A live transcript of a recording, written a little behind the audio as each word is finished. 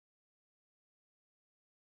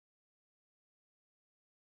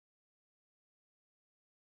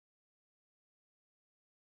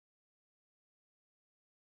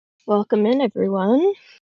Welcome in, everyone.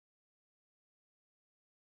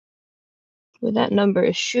 Ooh, that number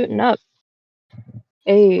is shooting up.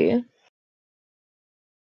 Hey,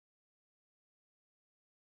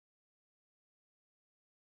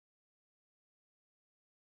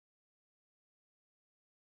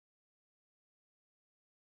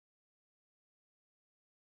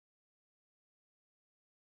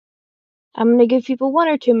 I'm gonna give people 1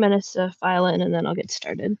 or 2 minutes to file in, and then I'll get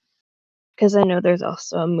started. Because I know there's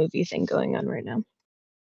also a movie thing going on right now.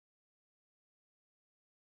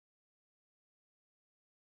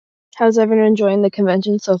 How's everyone enjoying the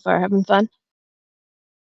convention so far? Having fun?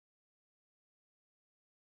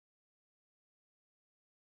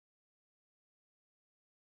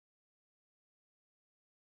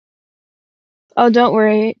 Oh, don't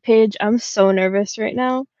worry, Paige. I'm so nervous right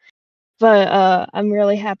now, but I'm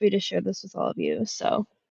really happy to share this with all of you. So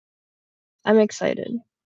I'm excited.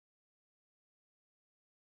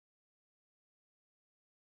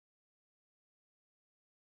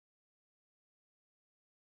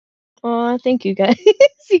 Aw, thank you guys.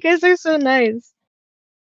 You guys are so nice.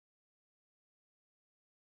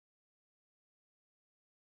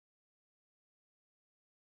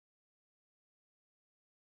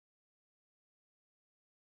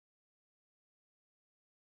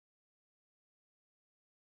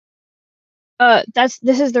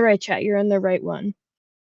 This is the right chat. You're in the right one.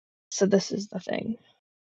 So this is the thing.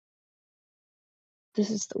 This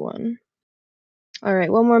is the one. All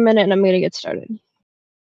right, 1 more minute, and I'm gonna get started.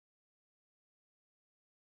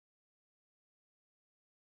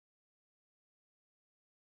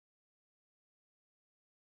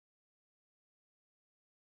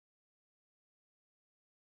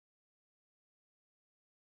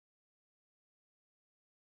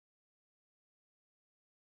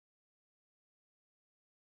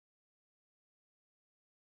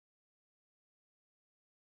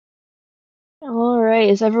 All right,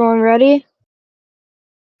 is everyone ready?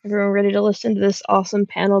 Everyone ready to listen to this awesome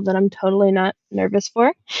panel that I'm totally not nervous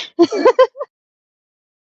for?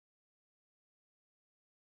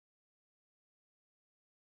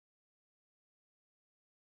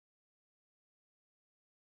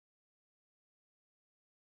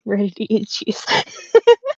 Ready to eat cheese.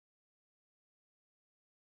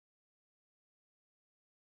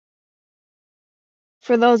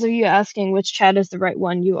 For those of you asking which chat is the right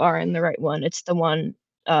one, you are in the right one. It's the one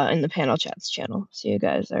in the panel chats channel. So you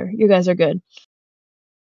guys are good.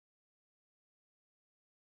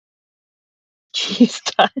 Cheese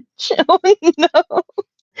touch. Oh no.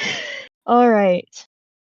 All right.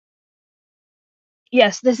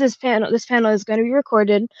 Yes, this panel is going to be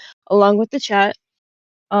recorded along with the chat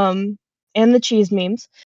and the cheese memes.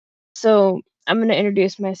 So I'm going to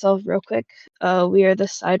introduce myself real quick. We are the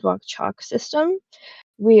Sidewalk Chalk System.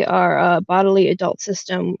 We are a bodily adult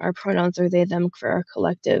system. Our pronouns are they, them for our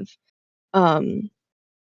collective. Um,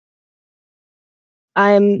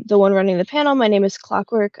 I'm the one running the panel. My name is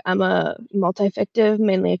Clockwork. I'm a multi-fictive,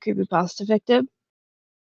 mainly a creepypasta fictive.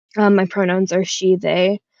 My pronouns are she,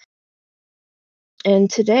 they. And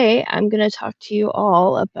today I'm going to talk to you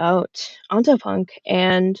all about ontopunk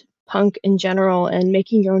and punk in general and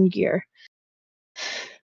making your own gear.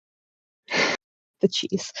 The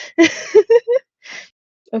cheese.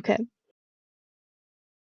 Okay.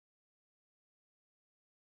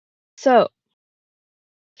 So,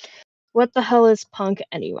 what the hell is punk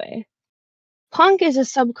anyway? Punk is a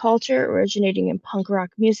subculture originating in punk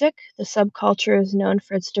rock music. The subculture is known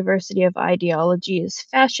for its diversity of ideologies,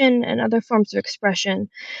 fashion, and other forms of expression,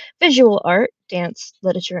 visual art, dance,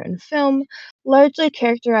 literature, and film, largely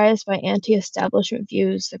characterized by anti establishment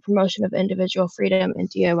views, the promotion of individual freedom, and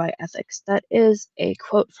DIY ethics. That is a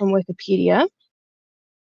quote from Wikipedia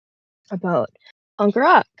about punk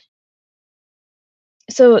rock.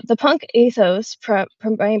 So the punk ethos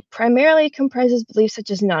primarily comprises beliefs such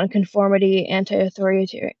as nonconformity,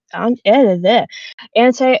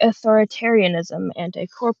 anti-authoritarianism,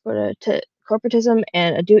 anti-corporatism,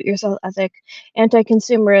 and a do-it-yourself ethic,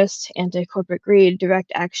 anti-consumerist, anti-corporate greed,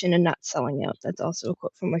 direct action, and not selling out. That's also a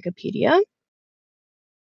quote from Wikipedia.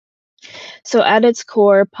 So at its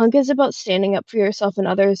core, punk is about standing up for yourself and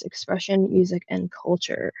others, expression, music, and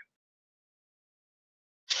culture.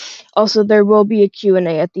 Also, there will be a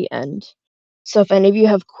Q&A at the end. So if any of you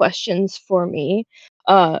have questions for me,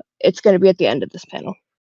 it's going to be at the end of this panel.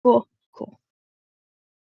 Cool, cool.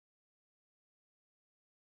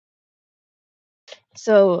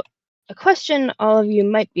 So a question all of you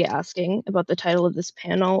might be asking about the title of this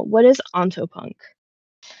panel, what is ontopunk?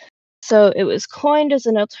 So it was coined as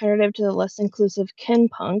an alternative to the less inclusive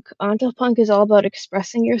kinpunk. Ontopunk is all about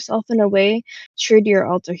expressing yourself in a way true to your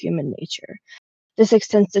alter human nature. This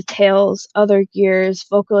extends to tails, other gears,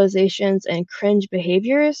 vocalizations, and cringe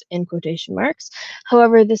behaviors, in quotation marks.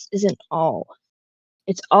 However, this isn't all.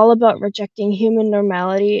 It's all about rejecting human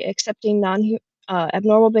normality, accepting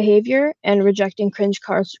abnormal behavior, and rejecting cringe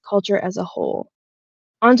culture as a whole.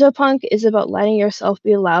 Ontopunk is about letting yourself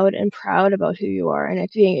be loud and proud about who you are and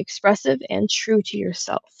being expressive and true to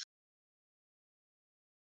yourself.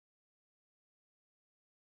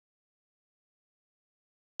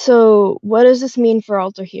 So, what does this mean for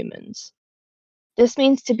alter humans? This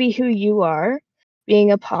means to be who you are, being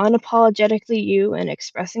unapologetically you and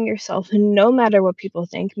expressing yourself no matter what people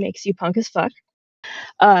think makes you punk as fuck.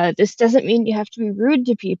 This doesn't mean you have to be rude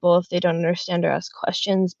to people if they don't understand or ask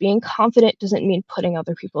questions. Being confident doesn't mean putting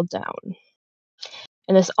other people down.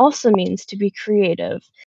 And this also means to be creative.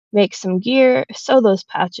 Make some gear, sew those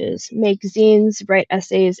patches, make zines, write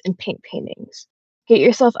essays, and paint paintings. Get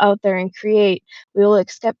yourself out there and create. We will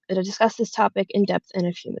discuss this topic in depth in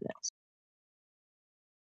a few minutes.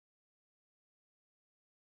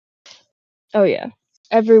 Oh, yeah.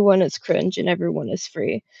 Everyone is cringe and everyone is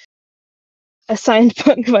free. Assigned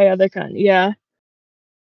punk by other con. Yeah.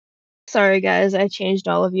 Sorry, guys. I changed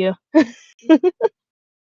all of you.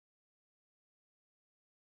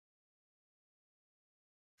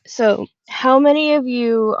 So, how many of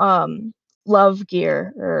you love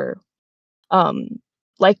gear or um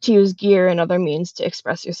like to use gear and other means to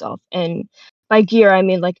express yourself? And by gear, I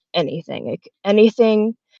mean like anything. Like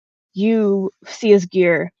anything you see as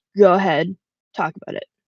gear, go ahead, talk about it.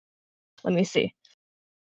 Let me see.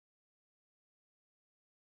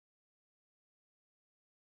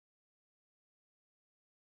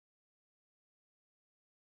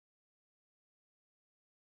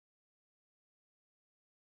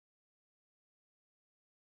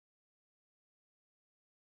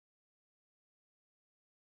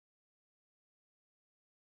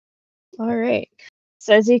 All right.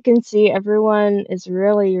 So as you can see, everyone is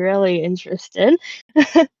really, really interested.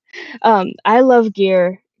 I love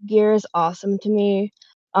gear. Gear is awesome to me.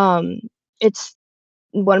 It's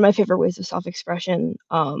one of my favorite ways of self-expression.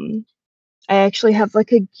 I actually have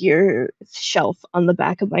like a gear shelf on the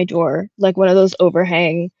back of my door, like one of those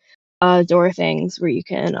overhang door things where you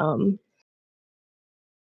can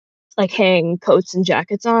like hang coats and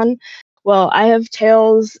jackets on. Well, I have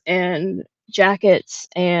tails and jackets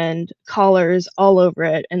and collars all over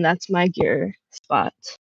it, and that's my gear spot.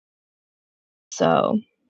 So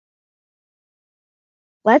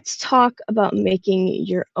let's talk about making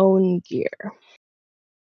your own gear.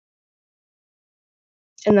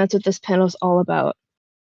 And that's what this panel is all about.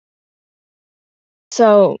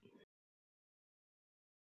 So,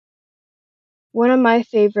 one of my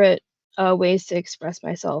favorite ways to express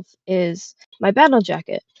myself is my battle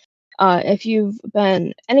jacket. If you're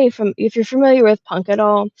familiar with punk at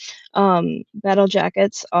all, battle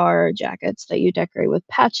jackets are jackets that you decorate with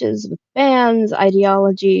patches, with bands,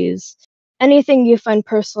 ideologies, anything you find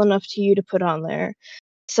personal enough to you to put on there.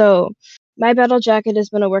 So, my battle jacket has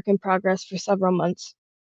been a work in progress for several months,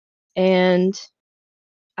 and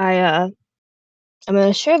I'm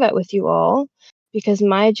going to share that with you all because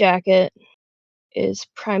my jacket is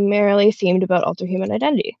primarily themed about alter human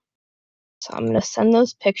identity. So I'm going to send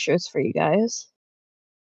those pictures for you guys.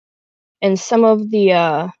 And some of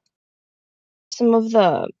the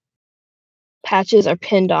patches are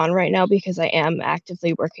pinned on right now because I am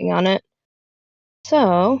actively working on it.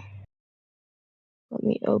 So let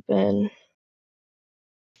me open.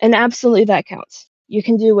 And absolutely that counts. You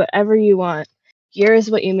can do whatever you want. Gear is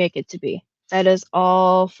what you make it to be. That is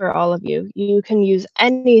all for all of you. You can use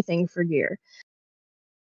anything for gear.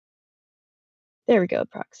 There we go,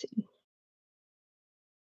 proxy.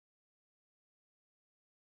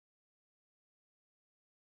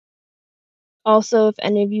 Also, if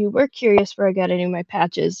any of you were curious where I got any of my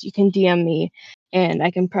patches, you can DM me and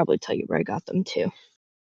I can probably tell you where I got them too.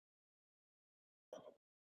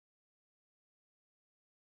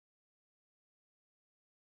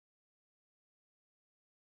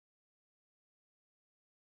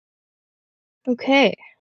 Okay,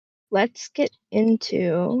 let's get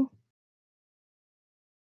into.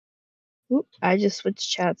 Oop, I just switched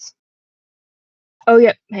chats. Oh,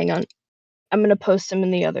 yep, hang on. I'm gonna post them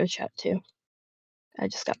in the other chat too. I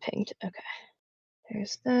just got pinged. Okay,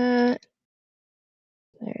 there's that.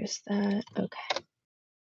 There's that. Okay,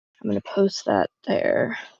 I'm gonna post that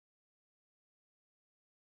there.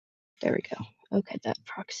 There we go. Okay, that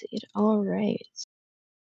proxied. All right.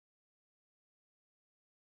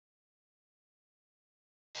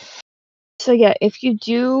 So yeah, if you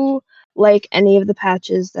do like any of the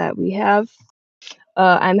patches that we have,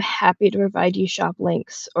 I'm happy to provide you shop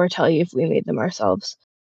links or tell you if we made them ourselves.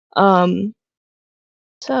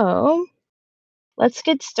 So, let's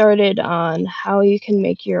get started on how you can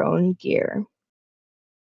make your own gear.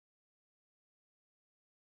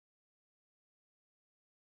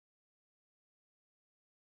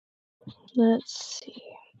 Let's see.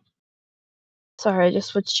 Sorry, I just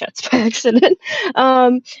switched chats by accident.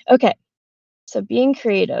 Okay, so being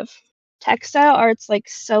creative. Textile arts like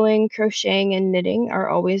sewing, crocheting, and knitting are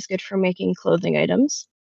always good for making clothing items.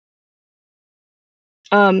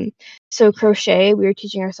 Um, so crochet, we are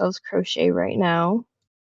teaching ourselves crochet right now.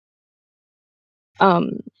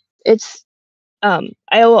 Um, it's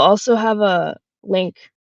I will also have a link.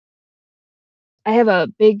 I have a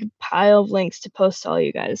big pile of links to post to all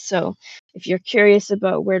you guys. So if you're curious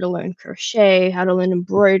about where to learn crochet, how to learn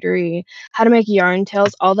embroidery, how to make yarn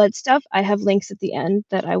tails, all that stuff, I have links at the end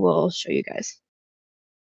that I will show you guys.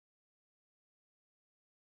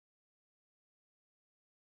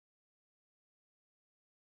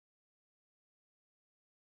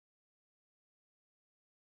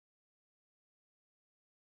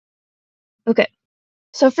 Okay.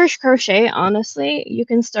 So for crochet, honestly, you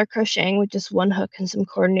can start crocheting with just one hook and some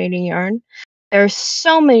coordinating yarn. There are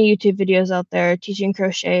so many YouTube videos out there teaching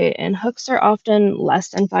crochet, and hooks are often less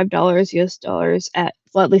than $5 US dollars at,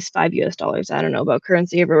 well, at least 5 US dollars. I don't know about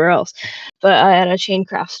currency everywhere else, but at a chain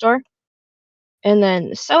craft store. And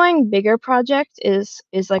then sewing bigger project is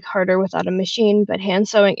like harder without a machine, but hand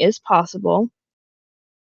sewing is possible.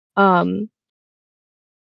 Um,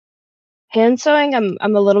 Hand sewing,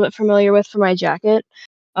 I'm a little bit familiar with for my jacket,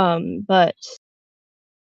 but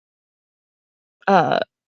Uh,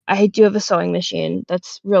 I do have a sewing machine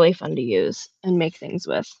that's really fun to use and make things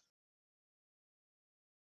with.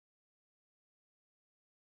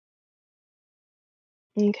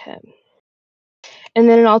 Okay. And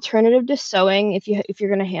then an alternative to sewing, if you're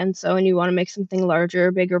gonna hand sew and you wanna make something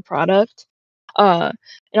larger, bigger product,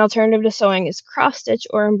 an alternative to sewing is cross stitch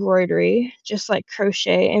or embroidery. Just like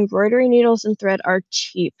crochet, embroidery needles and thread are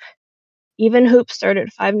cheap. Even hoops start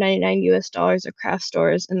at 5.99 US dollars at craft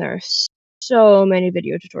stores, and there are so many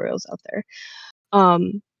video tutorials out there.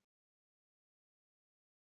 Um,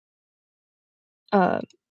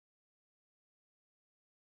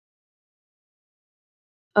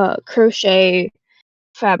 uh, Crochet,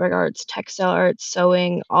 fabric arts, textile arts,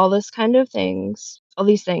 sewing, all this kind of things, all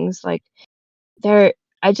these things, like, they're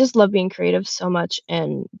I just love being creative so much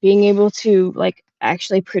and being able to, like,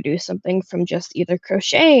 actually produce something from just either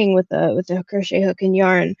crocheting with a crochet hook and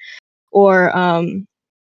yarn or,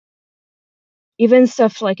 even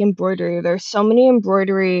stuff like embroidery. There's so many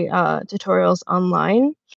embroidery, tutorials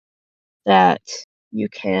online that you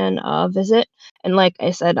can, visit, and like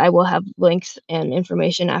I said, I will have links and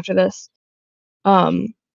information after this.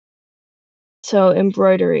 Um, so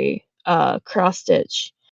embroidery, cross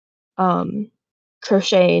stitch, um,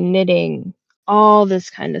 crochet, knitting, all this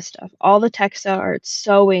kind of stuff, all the textile arts,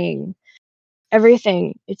 sewing,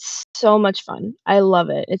 everything. It's so much fun. I love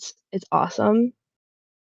it. It's awesome.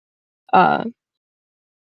 Uh,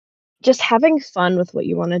 just having fun with what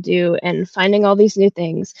you want to do and finding all these new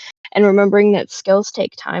things and remembering that skills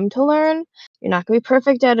take time to learn. You're not going to be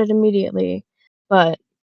perfect at it immediately, but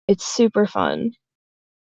it's super fun.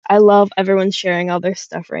 I love everyone sharing all their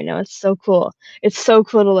stuff right now. It's so cool. It's so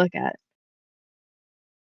cool to look at.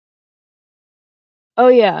 Oh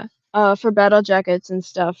yeah, for battle jackets and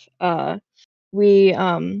stuff, we,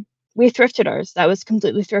 um, we thrifted ours. That was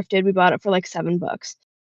completely thrifted. We bought it for like $7,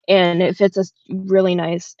 and it fits us really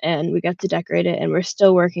nice, and we got to decorate it, and we're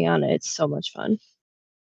still working on it. It's so much fun.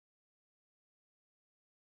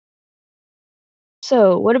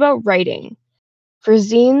 So, what about writing? For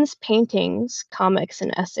zines, paintings, comics,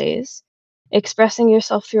 and essays, expressing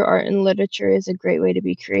yourself through art and literature is a great way to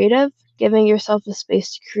be creative. Giving yourself a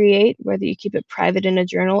space to create, whether you keep it private in a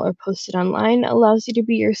journal or post it online, allows you to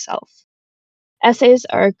be yourself. Essays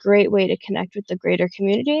are a great way to connect with the greater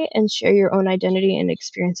community and share your own identity and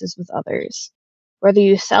experiences with others. Whether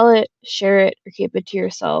you sell it, share it, or keep it to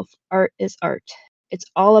yourself, art is art. It's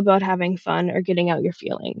all about having fun or getting out your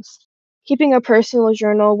feelings. Keeping a personal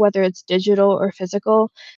journal, whether it's digital or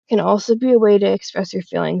physical, can also be a way to express your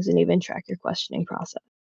feelings and even track your questioning process.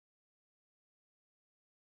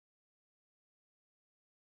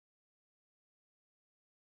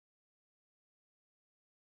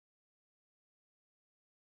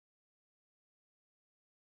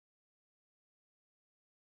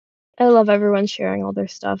 I love everyone sharing all their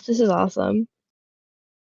stuff. This is awesome.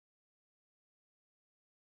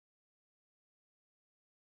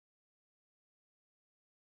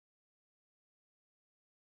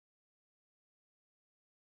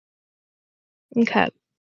 Okay.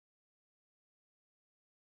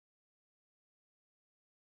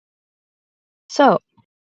 So,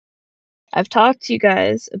 I've talked to you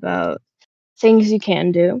guys about things you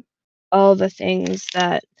can do, all the things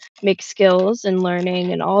that make skills and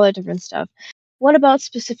learning and all that different stuff. What about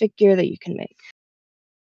specific gear that you can make?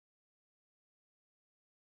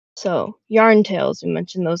 So, yarn tails, we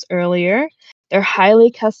mentioned those earlier. They're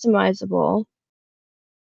highly customizable.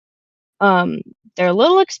 Um, they're a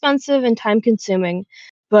little expensive and time consuming,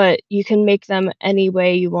 but you can make them any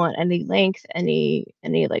way you want, any length, any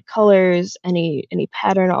like colors, any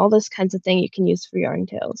pattern, all this kinds of thing you can use for yarn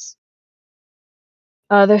tails.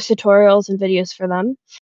 There's tutorials and videos for them.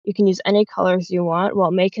 You can use any colors you want. While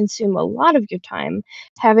it may consume a lot of your time,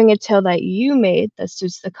 having a tail that you made that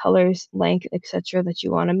suits the colors, length, etc. that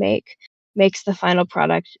you want to make makes the final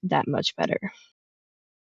product that much better.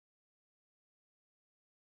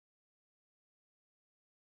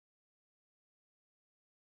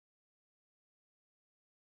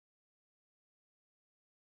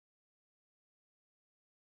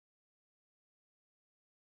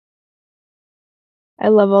 I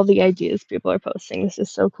love all the ideas people are posting. This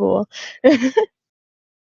is so cool.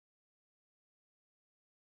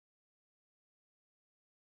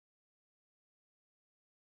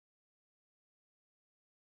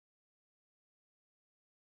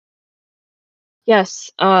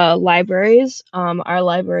 Yes, libraries. Our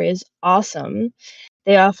library is awesome.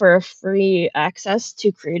 They offer free access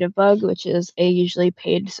to Creative Bug, which is a usually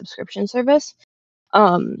paid subscription service.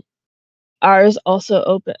 Um, Ours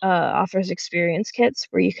also offers experience kits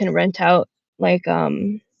where you can rent out like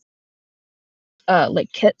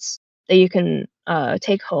like kits that you can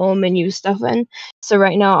take home and use stuff in. So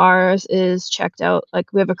right now ours is checked out.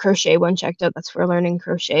 Like we have a crochet one checked out that's for learning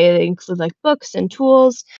crochet. They include like books and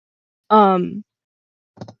tools. Um,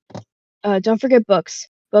 don't forget books.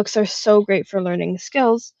 Books are so great for learning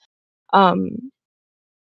skills. Um,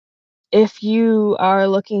 if you are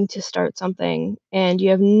looking to start something and you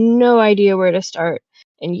have no idea where to start,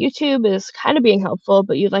 and YouTube is kind of being helpful,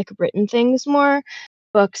 but you like written things more,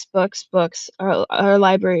 books, books, books. Our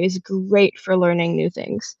library is great for learning new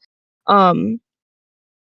things. Um,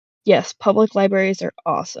 yes, public libraries are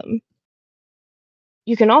awesome.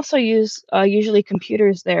 You can also use usually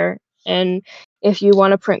computers there, and if you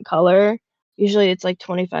want to print color, usually it's like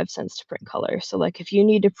 25 cents to print color. So like if you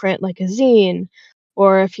need to print like a zine,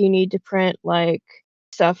 or if you need to print like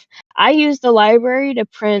stuff, I use the library to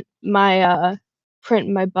print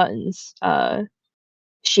my buttons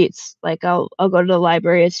sheets. Like I'll go to the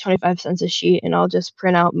library, it's 25 cents a sheet, and I'll just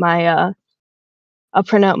I'll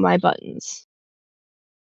print out my buttons.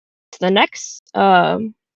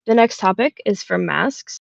 The next topic is for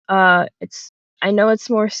masks. It's I know it's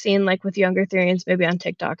more seen like with younger Therians, maybe on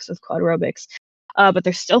TikToks with quad aerobics, but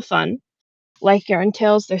they're still fun. Like yarn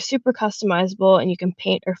tails, they're super customizable, and you can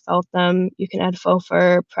paint or felt them. You can add faux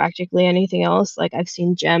fur, practically anything else. Like I've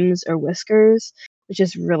seen gems or whiskers, which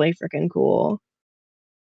is really freaking cool.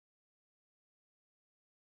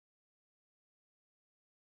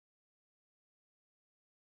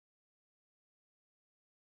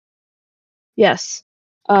 Yes.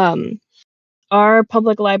 Um, our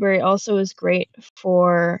public library also is great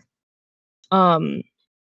for um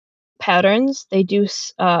patterns. They do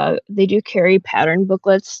carry pattern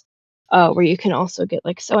booklets, where you can also get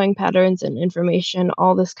like sewing patterns and information,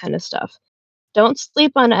 all this kind of stuff. Don't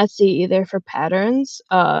sleep on Etsy either for patterns.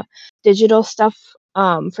 Digital stuff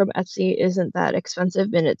from Etsy isn't that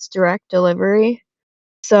expensive and it's direct delivery.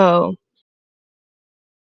 So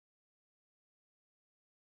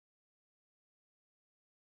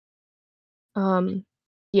um,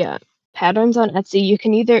 yeah, patterns on Etsy, you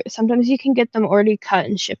can either sometimes you can get them already cut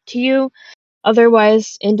and shipped to you.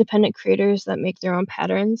 Otherwise, independent creators that make their own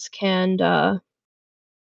patterns can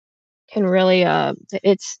really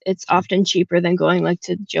it's often cheaper than going like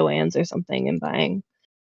to Joann's or something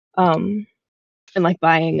um and like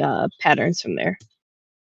buying patterns from there.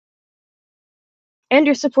 And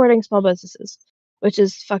you're supporting small businesses, which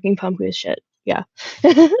is fucking pumpkin as shit. Yeah.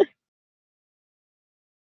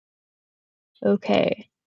 Okay.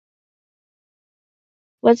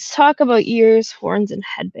 Let's talk about ears, horns, and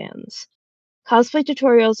headbands. Cosplay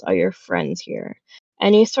tutorials are your friends here.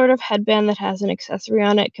 Any sort of headband that has an accessory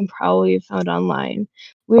on it can probably be found online.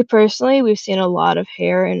 We've seen a lot of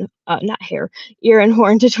hair and not hair, ear and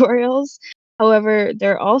horn tutorials. However,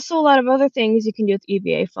 there are also a lot of other things you can do with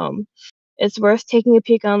EVA foam. It's worth taking a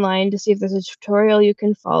peek online to see if there's a tutorial you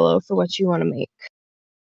can follow for what you want to make.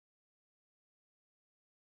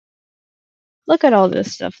 Look at all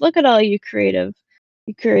this stuff. Look at all you creative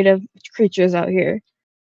creatures out here.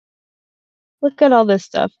 Look at all this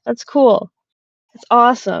stuff. That's cool. It's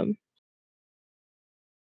awesome.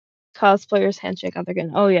 Cosplayers handshake out there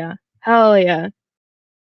again. Oh yeah. Hell yeah.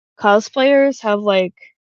 Cosplayers have, like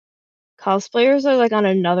cosplayers are, like, on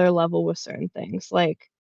another level with certain things, like,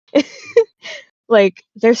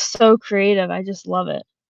 they're so creative, I just love it.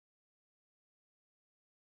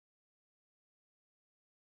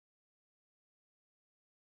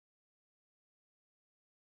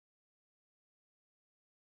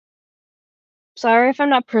 Sorry if I'm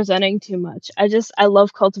not presenting too much, I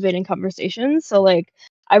love cultivating conversations, so, like,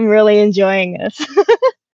 I'm really enjoying this.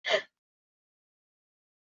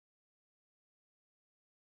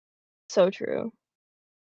 So true.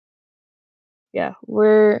 Yeah, we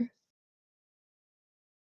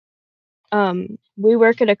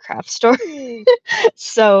work at a craft store,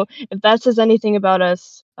 so if that says anything about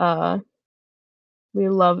us, we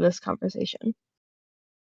love this conversation.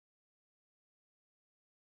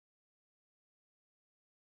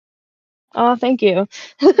 Oh, thank you.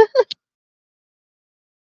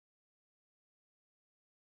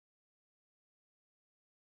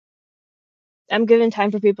 I'm giving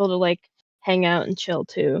time for people to, like, hang out and chill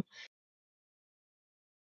too.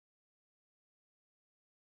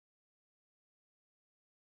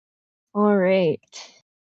 Alright.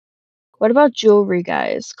 What about jewelry,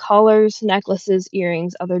 guys? Collars, necklaces,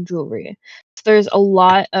 earrings, other jewelry. So there's a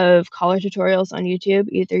lot of collar tutorials on YouTube,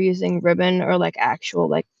 either using ribbon or, like, actual,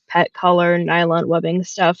 like, pet color, nylon webbing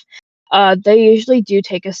stuff. They usually do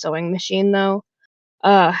take a sewing machine, though.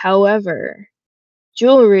 However,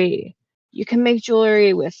 jewelry, you can make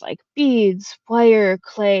jewelry with, like, beads, wire,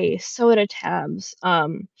 clay, soda tabs. I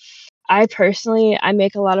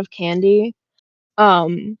make a lot of candy.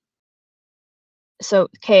 Um, so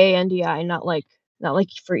Kandi, not like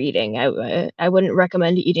for eating. I wouldn't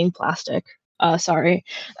recommend eating plastic. Sorry.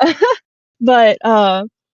 But,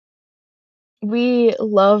 we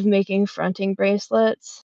love making fronting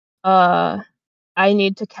bracelets. Uh, I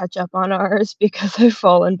need to catch up on ours because I've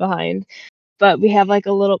fallen behind, but we have, like,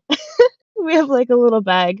 a little we have, like, a little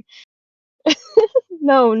bag.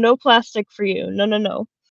 No, no plastic for you. No, no, no.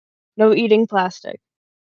 No eating plastic.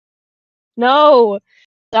 No!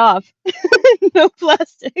 Stop. No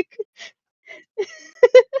plastic.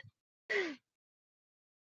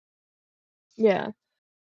 Yeah.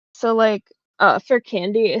 So, like, for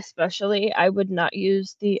candy especially, I would not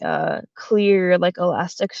use the, clear, like,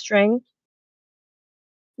 elastic string,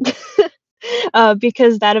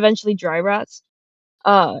 because that eventually dry rots,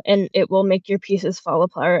 and it will make your pieces fall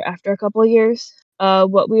apart after a couple years.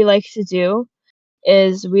 What we like to do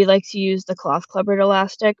is we like to use the cloth covered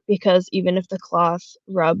elastic because even if the cloth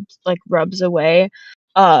rubs away,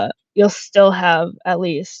 you'll still have at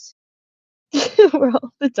least we're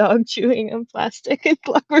all the dog chewing on plastic and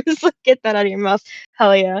Glover's like, "Get that out of your mouth."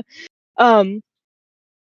 Hell yeah. Um,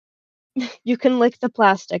 you can lick the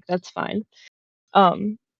plastic, that's fine.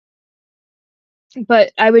 Um,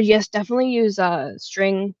 but I would, yes, definitely use,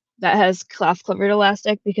 string that has cloth covered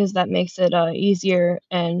elastic because that makes it, easier,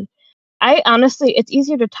 and I honestly it's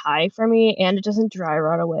easier to tie for me and it doesn't dry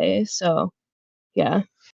rot away, so yeah.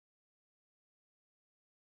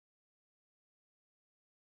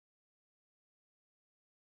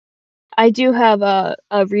 I do have a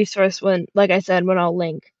resource when like I said, when I'll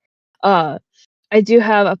link. Uh, I do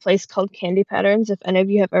have a place called Candy Patterns. If any of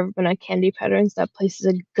you have ever been at Candy Patterns, that place is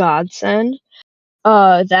a godsend.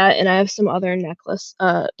 That and I have some other necklace,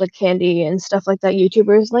 like candy and stuff like that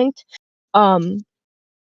YouTubers linked. Um,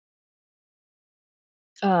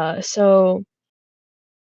 so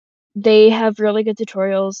they have really good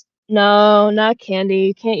tutorials. No, not candy.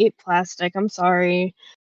 You can't eat plastic. I'm sorry.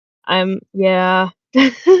 Yeah.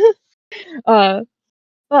 Uh,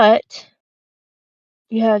 but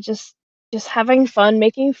yeah, just having fun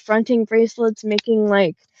making fronting bracelets, making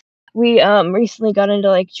like we recently got into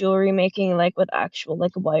like jewelry making like with actual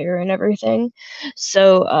like wire and everything.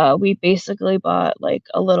 So we basically bought like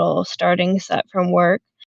a little starting set from work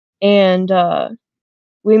and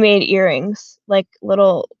we made earrings, like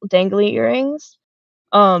little dangly earrings.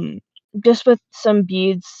 Um just with some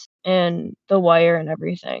beads and the wire and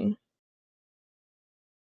everything.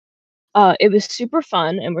 It was super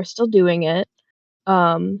fun and we're still doing it.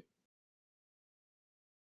 Um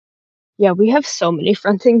yeah, we have so many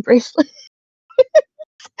fronting bracelets.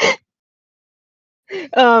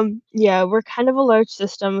 Yeah, we're kind of a large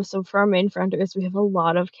system, so for our main fronters, we have a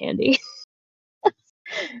lot of candy.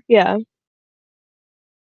 Yeah.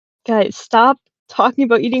 Guys, stop talking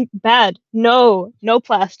about eating bad. No, no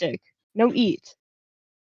plastic. No eat.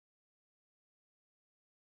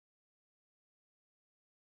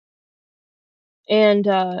 And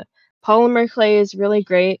polymer clay is really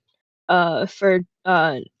great for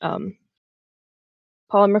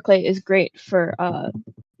polymer clay is great for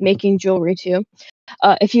making jewelry too.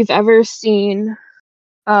 If you've ever seen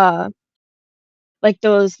uh, like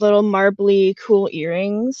those little marbly cool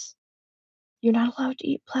earrings. You're not allowed to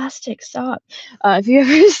eat plastic, stop. Have you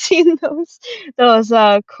ever seen those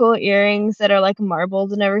cool earrings that are, like,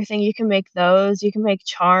 marbled and everything? You can make those, you can make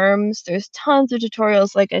charms, there's tons of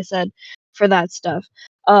tutorials, like I said, for that stuff.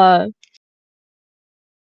 Uh,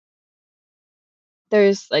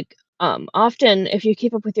 there's, like, often, if you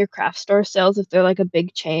keep up with your craft store sales, if they're, like, a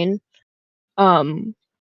big chain, um,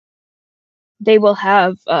 they will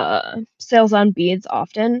have, sales on beads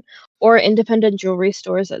often, or independent jewelry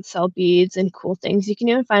stores that sell beads and cool things. You can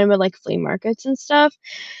even find them at, like, flea markets and stuff.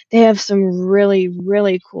 They have some really,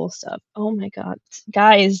 really cool stuff. Oh my god.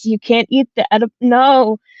 Guys, you can't eat the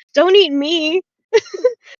no! Don't eat me!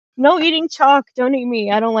 No eating chalk, don't eat me,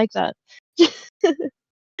 I don't like that.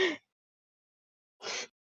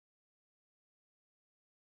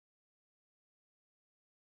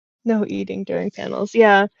 No eating during panels,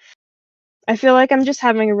 yeah. I feel like I'm just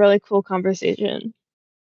having a really cool conversation.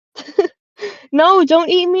 No, don't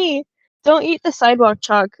eat me! Don't eat the sidewalk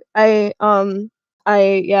chalk. Yeah,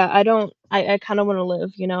 I kinda wanna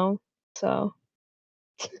live, you know? So,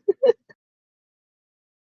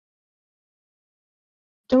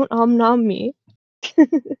 don't nom me.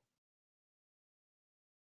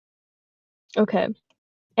 Okay.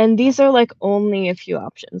 And these are, like, only a few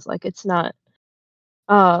options, like, it's not,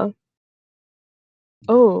 uh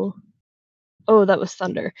oh, oh, that was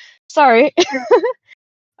thunder. Sorry.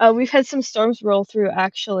 We've had some storms roll through,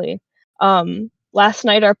 actually. Last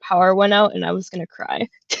night, our power went out, and I was gonna cry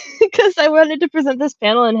because I wanted to present this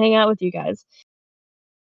panel and hang out with you guys,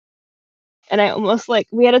 and I almost, like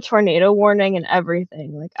we had a tornado warning and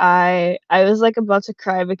everything, like, I was, like, about to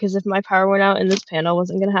cry because if my power went out and this panel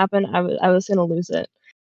wasn't gonna happen, I was gonna lose it.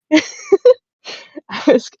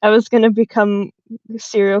 I was gonna become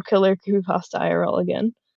serial killer creepypasta IRL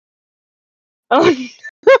again. Oh,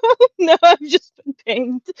 no, I've just been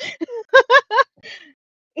pinged.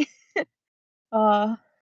 Uh,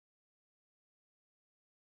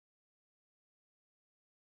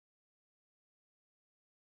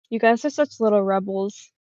 you guys are such little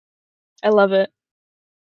rebels. I love it.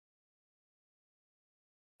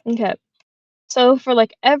 Okay. So for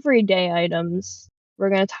like everyday items, we're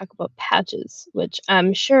gonna talk about patches, which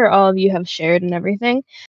I'm sure all of you have shared and everything.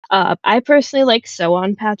 I personally like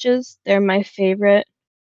sew-on patches. They're my favorite.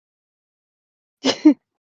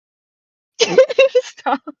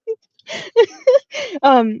 Stop.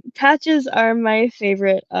 Patches are my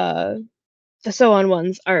favorite. The sew-on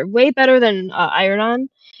ones are way better than iron-on.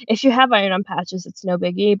 If you have iron-on patches, it's no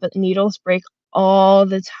biggie, but needles break all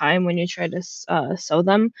the time when you try to sew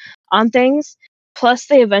them on things. Plus,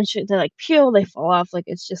 they like peel, they fall off. Like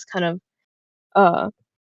it's just kind of uh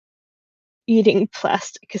eating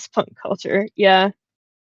plastic is punk culture. Yeah,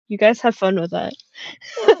 you guys have fun with that.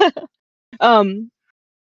 um,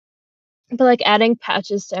 but like adding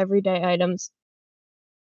patches to everyday items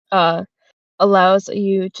uh allows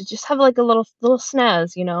you to just have like a little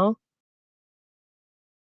snaz, you know?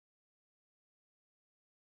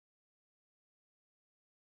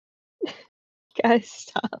 Guys,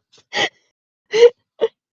 stop.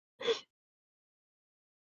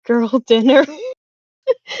 Girl dinner.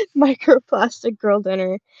 Microplastic girl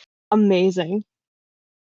dinner. Amazing.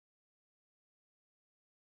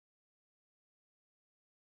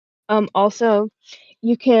 Also,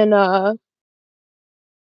 you can, uh,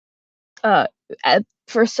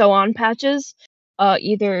 for sew-on patches,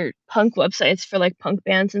 either punk websites for, like, punk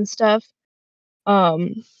bands and stuff,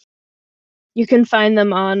 um, you can find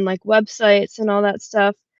them on, like, websites and all that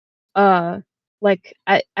stuff. Like,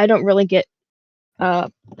 I don't really get, uh,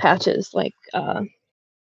 patches, like,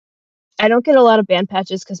 I don't get a lot of band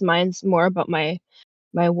patches because mine's more about my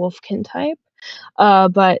Wolfkin type,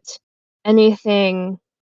 but anything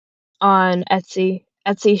on Etsy.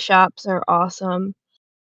 Etsy shops are awesome.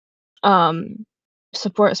 Um,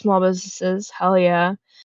 support small businesses, hell yeah.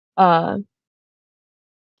 Uh,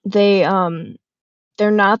 they,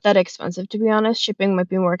 they're not that expensive, to be honest. Shipping might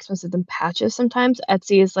be more expensive than patches sometimes.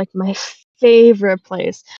 Etsy is, like, my favorite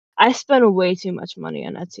place. I spend way too much money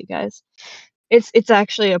on Etsy, guys. It's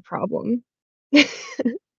actually a problem.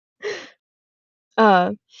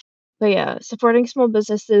 Uh, but yeah, supporting small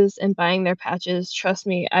businesses and buying their patches, trust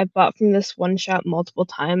me, I've bought from this one shop multiple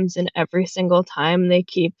times, and every single time they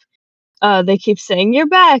keep saying, "You're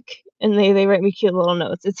back," and they write me cute little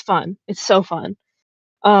notes. It's fun. It's so fun.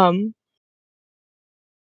 Um,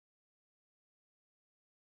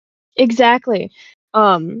 exactly.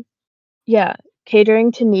 Um, yeah,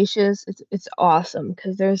 catering to niches, it's awesome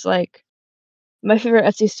because there's, like my favorite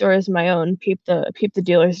Etsy store is my own, Peep the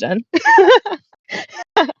Dealer's Den.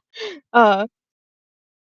 Uh,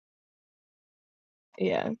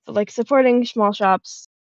 Yeah, but, like, supporting small shops,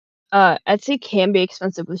 Etsy can be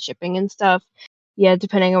expensive with shipping and stuff. Yeah,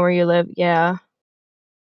 depending on where you live, yeah.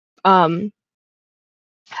 Um,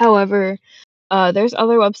 However, there's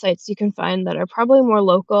other websites you can find that are probably more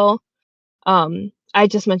local. I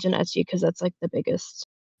just mentioned Etsy because that's, like, the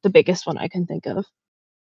biggest one I can think of.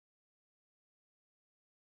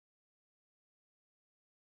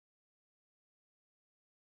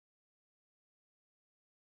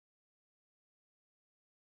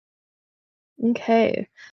 Okay.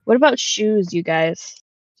 What about shoes, you guys?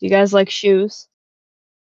 Do you guys like shoes?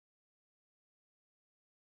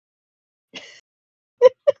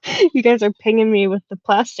 You guys are pinging me with the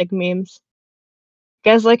plastic memes.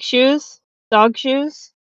 You guys like shoes? Dog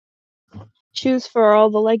shoes? Shoes for all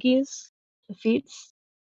the leggies? The feets?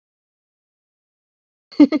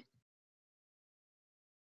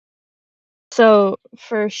 So,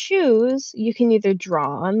 for shoes, you can either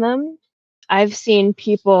draw on them. I've seen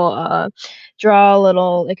people, draw a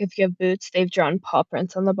little like, if you have boots, they've drawn paw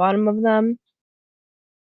prints on the bottom of them.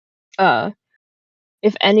 Uh,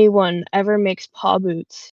 if anyone ever makes paw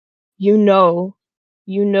boots, you know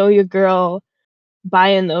you know your girl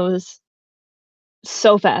buying those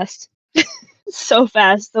so fast. So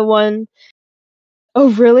fast. The one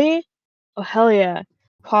Oh, really? Oh, hell yeah.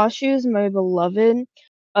 Paw shoes, my beloved.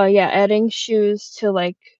 Yeah, adding shoes to,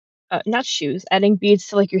 like not shoes, adding beads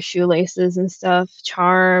to, like, your shoelaces and stuff,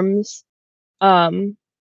 charms. Um,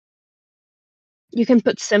 you can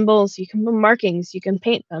put symbols, you can put markings, you can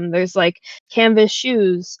paint them. There's, like, canvas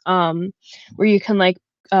shoes, where you can, like,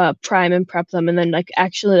 prime and prep them and then, like,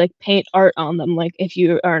 actually, like, paint art on them, like, if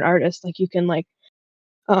you are an artist, like, you can, like,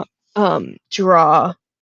 uh, draw.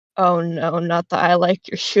 Oh, no, not the "I like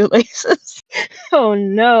your shoelaces." Oh,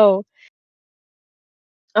 no.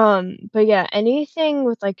 But yeah, anything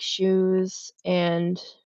with, like, shoes and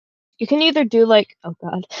you can either do, like oh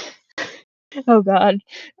god. Oh god.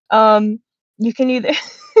 Um, you can either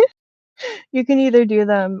you can either do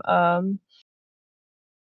them,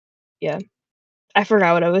 yeah, I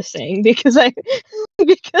forgot what I was saying because I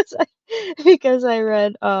because I because I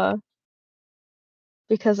read,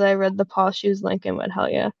 because I read the Paw Shoes link and went, "Hell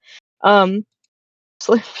yeah." Um,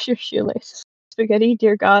 Slip your shoelaces. Spaghetti,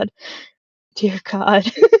 dear god. Dear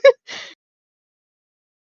god.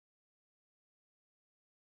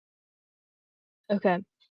 Okay.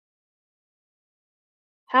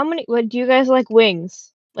 How many what do you guys like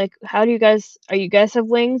wings? Like, how do you guys are you guys have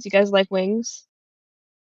wings? You guys like wings?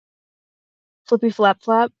 Flippy flap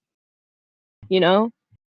flap, you know?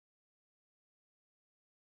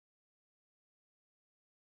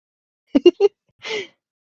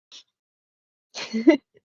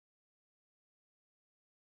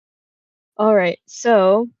 Alright,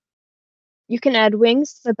 so you can add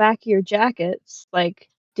wings to the back of your jackets, like,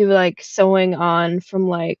 do, like, sewing on from,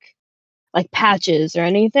 like, patches or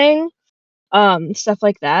anything, stuff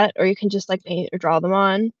like that, or you can just, like, paint or draw them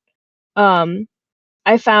on. Um,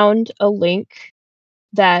 I found a link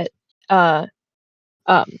that, uh,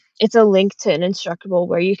 it's a link to an Instructable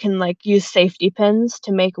where you can, like, use safety pins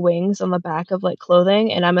to make wings on the back of, like,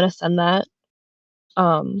 clothing, and I'm gonna send that.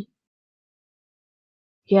 Um,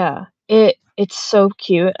 yeah, it's so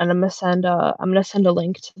cute, and I'm gonna send a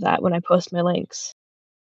link to that when I post my links.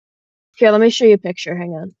 Here, let me show you a picture,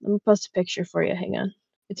 hang on. Let me post a picture for you, hang on.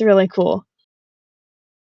 It's really cool.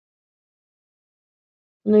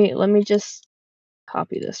 Let me just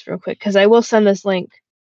copy this real quick because I will send this link.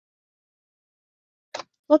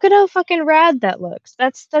 Look at how fucking rad that looks.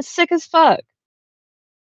 That's sick as fuck.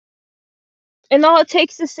 And all it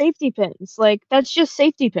takes is safety pins. Like, that's just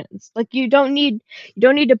safety pins. Like, you don't need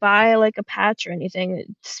to buy, like, a patch or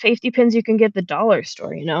anything. Safety pins you can get at the dollar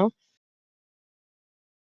store, you know?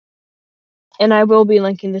 And I will be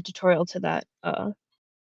linking the tutorial to that,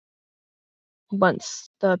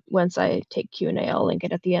 once I take Q&A, I'll link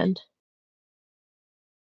it at the end.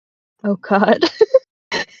 Oh god.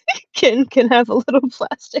 Can have a little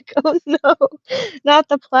plastic. Oh no, not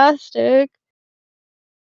the plastic.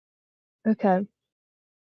 Okay.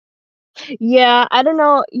 Yeah, I don't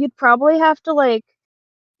know. You'd probably have to like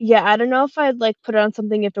yeah, I don't know if I'd like put it on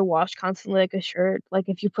something you have to wash constantly like a shirt. Like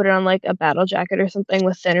if you put it on like a battle jacket or something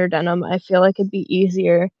with thinner denim, I feel like it'd be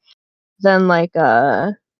easier than like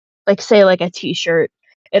say like a t-shirt.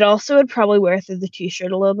 It also would probably wear through the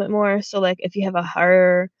t-shirt a little bit more. So like if you have a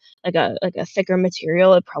harder like a thicker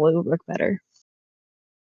material, it probably would work better.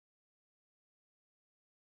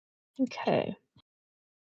 Okay.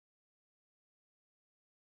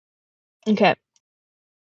 Okay.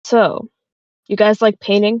 So, you guys like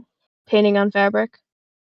painting? Painting on fabric?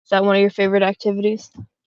 Is that one of your favorite activities?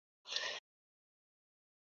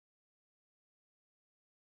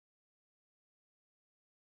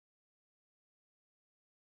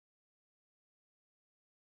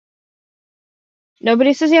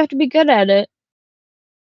 Nobody says you have to be good at it.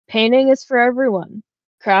 Painting is for everyone.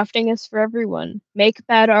 Crafting is for everyone. Make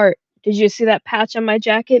bad art. Did you see that patch on my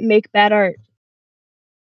jacket? Make bad art.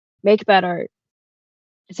 Make bad art.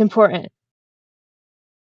 It's important.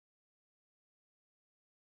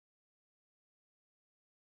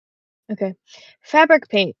 Okay. Fabric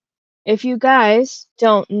paint. If you guys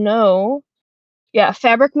don't know, yeah,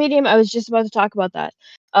 fabric medium, I was just about to talk about that.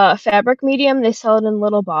 Fabric medium, they sell it in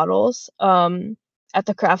little bottles, at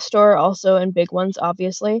the craft store, also in big ones,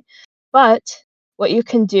 obviously. But what you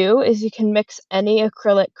can do is you can mix any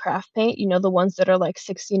acrylic craft paint, you know, the ones that are like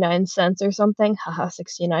 69 cents or something, haha,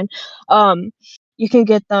 69. Um, you can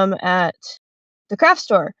get them at the craft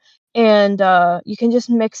store. And you can just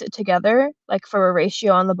mix it together, like for a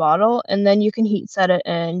ratio on the bottle, and then you can heat set it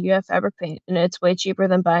and you have fabric paint. And it's way cheaper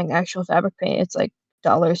than buying actual fabric paint. It's like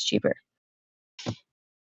dollars cheaper.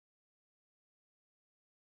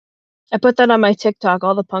 I put that on my TikTok.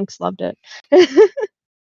 All the punks loved it.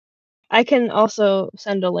 I can also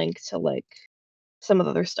send a link to like some of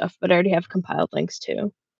the other stuff, but I already have compiled links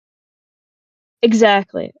too.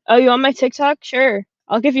 Exactly. Oh, you want my TikTok? Sure.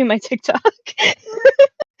 I'll give you my TikTok.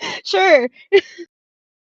 Sure.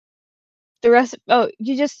 The rest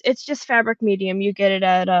you just it's just fabric medium. You get it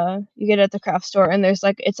at the craft store and there's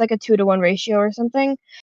like it's like a 2-to-1 ratio or something.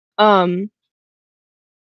 Um,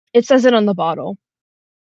 it says it on the bottle.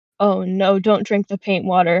 Oh no, don't drink the paint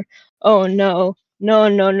water. Oh no. No,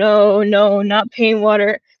 no, no, no, not paint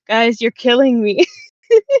water. Guys, you're killing me.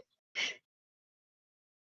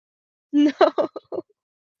 No,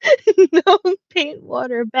 no, paint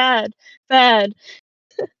water, bad, bad.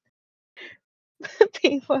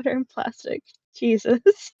 Paint water and plastic.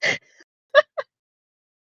 Jesus.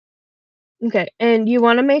 Okay, and you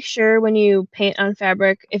wanna make sure when you paint on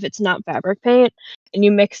fabric, if it's not fabric paint, and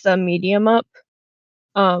you mix the medium up,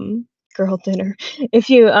 um, girl dinner. If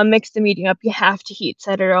you, mix the medium up, you have to heat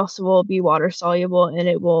set it or else it will be water soluble and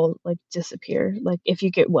it will, like, disappear. Like, if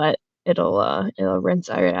you get wet, it'll rinse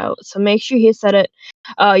right out. So make sure you heat set it.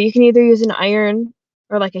 You can either use an iron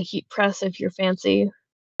or, like, a heat press if you're fancy,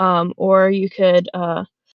 or you could, oh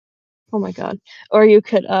my god, or you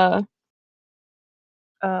could, uh,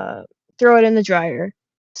 throw it in the dryer.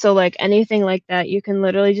 So, like, anything like that, you can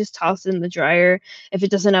literally just toss it in the dryer if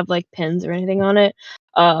it doesn't have, like, pins or anything on it.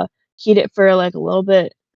 Uh, Heat it for, like, a little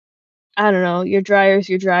bit. I don't know, your dryer's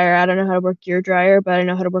your dryer. I don't know how to work your dryer, but I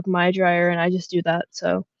know how to work my dryer, and I just do that,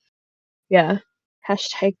 so, yeah.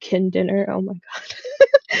 Hashtag kin dinner, oh my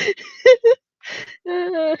god.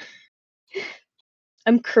 Uh,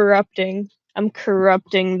 I'm corrupting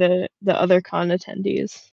the other con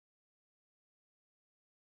attendees.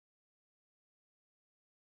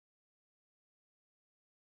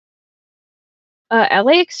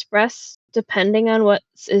 AliExpress, depending on what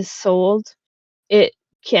is sold, it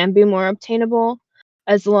can be more obtainable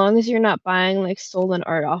as long as you're not buying, like, stolen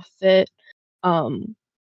art off of it, um,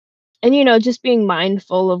 and, you know, just being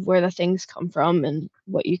mindful of where the things come from and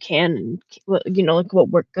what you can and what you know, like, what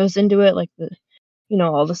work goes into it, like,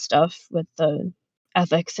 all the stuff with the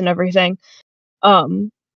ethics and everything.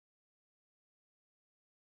 Um,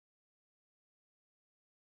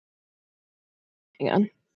 Hang on,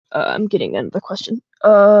 I'm getting into the question.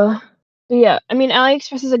 But yeah, I mean,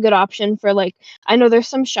 AliExpress is a good option for, like I know there's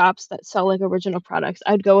some shops that sell, like, original products.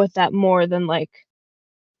 I'd go with that more than, like,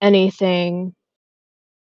 anything,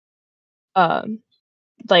 um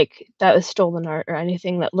like, that was stolen art or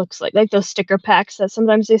anything that looks like those sticker packs that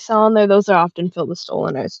sometimes they sell on there, those are often filled with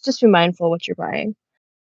stolen art, so just be mindful what you're buying.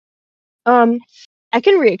 Um, I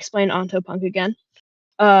can re-explain ontopunk again.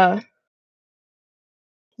 Uh,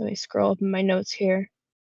 Let me scroll up in my notes here.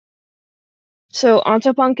 So,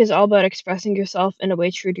 ontopunk is all about expressing yourself in a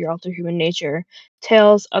way true to your alter human nature.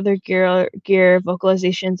 Tales, other gear,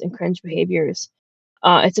 vocalizations, and cringe behaviors.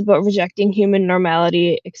 It's about rejecting human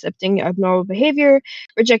normality, accepting abnormal behavior,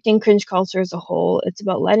 rejecting cringe culture as a whole. It's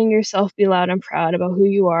about letting yourself be loud and proud about who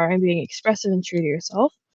you are and being expressive and true to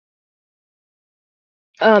yourself.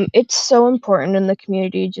 It's so important in the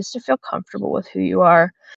community just to feel comfortable with who you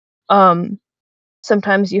are. Um,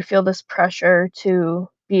 Sometimes you feel this pressure to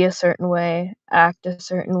be a certain way, act a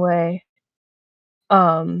certain way.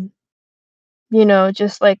 Um,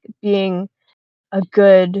 just like being a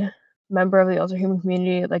good member of the elder human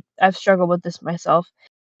community. Like I've struggled with this myself.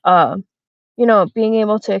 Um, being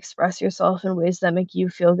able to express yourself in ways that make you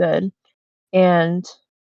feel good. And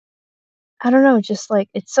I don't know, just like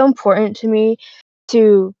it's so important to me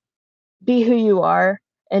to be who you are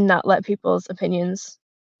and not let people's opinions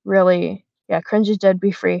really, yeah, cringe is dead,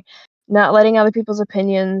 be free. Not letting other people's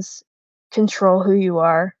opinions control who you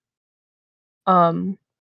are. Um,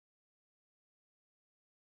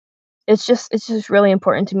 it's just really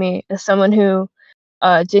important to me as someone who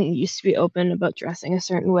didn't used to be open about dressing a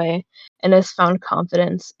certain way and has found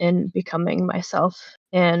confidence in becoming myself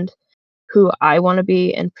and who I want to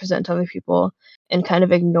be and present to other people and kind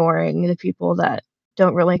of ignoring the people that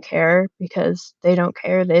don't really care because they don't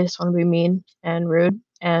care. They just want to be mean and rude.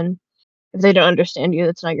 And if they don't understand you,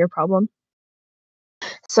 that's not your problem.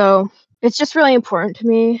 So it's just really important to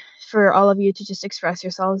me for all of you to just express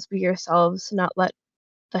yourselves, be yourselves, not let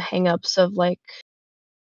the hangups of like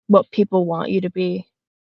what people want you to be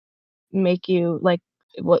make you like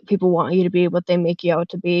what people want you to be, what they make you out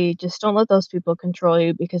to be. Just don't let those people control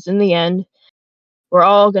you because in the end, we're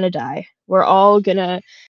all gonna die. We're all gonna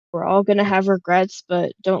have regrets,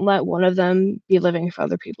 but don't let one of them be living for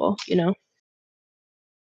other people, you know?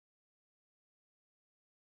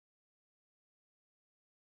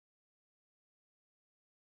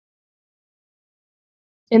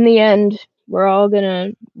 In the end, we're all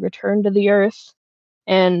gonna return to the earth,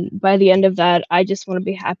 and by the end of that, I just wanna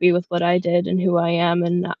be happy with what I did and who I am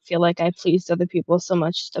and not feel like I pleased other people so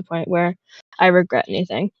much to the point where I regret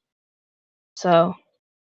anything. So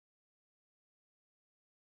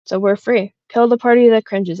so we're free. Kill the party that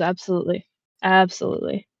cringes, absolutely.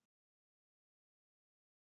 Absolutely.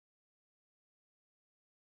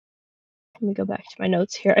 Let me go back to my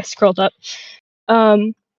notes here, I scrolled up.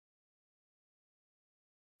 Um,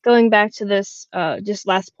 Going back to this, just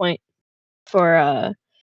last point for,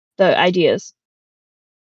 the ideas.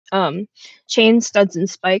 Um, Chain, studs, and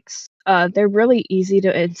spikes, they're really easy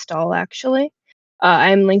to install, actually.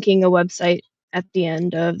 I'm linking a website at the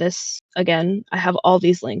end of this. Again, I have all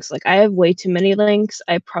these links, like, I have way too many links,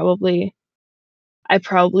 I probably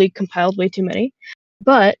compiled way too many,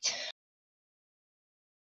 but,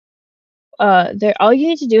 there all you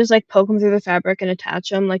need to do is, like, poke them through the fabric and attach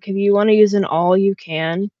them. Like, if you wanna use an awl, you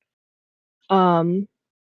can. Um,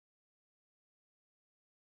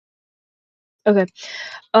 okay.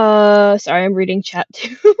 Sorry, I'm reading chat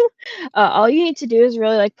too. All you need to do is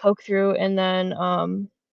really, like, poke through and then,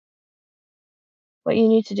 what you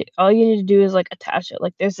need to do all you need to do is, like, attach it.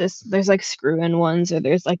 Like, there's, like, screw-in ones or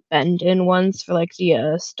there's, like, bend-in ones for, like,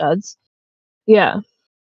 the, studs. Yeah.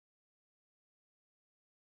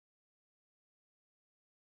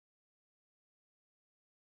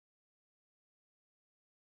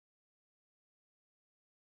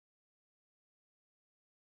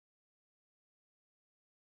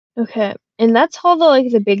 Okay. And that's all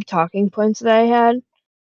the big talking points that I had.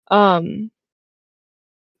 Um,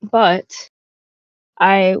 but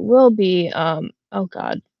I will be, oh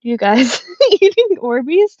god, you guys eating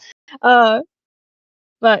Orbeez? Uh,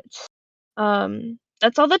 but,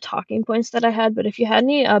 that's all the talking points that I had, but if you had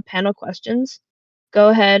any, panel questions, go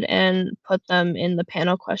ahead and put them in the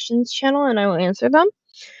panel questions channel, and I will answer them.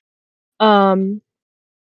 Um,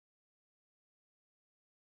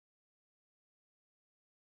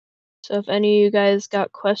 so if any of you guys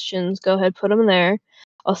got questions, go ahead, put them there.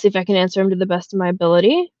 I'll see if I can answer them to the best of my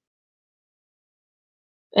ability,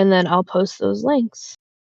 and then I'll post those links.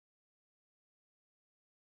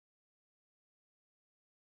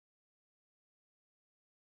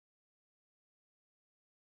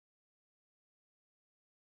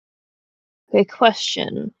 Okay,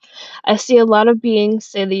 question. I see a lot of beings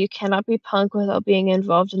say that you cannot be punk without being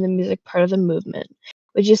involved in the music part of the movement.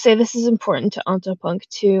 Would you say this is important to ontopunk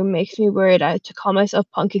too? Makes me worried to call myself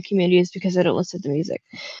punk in communities because I don't listen to music.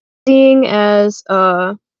 Seeing as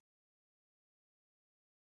I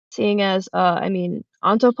mean,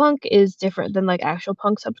 ontopunk is different than like actual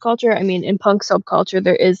punk subculture. I mean, in punk subculture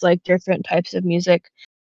there is like different types of music.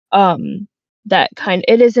 That kind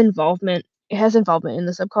it has involvement in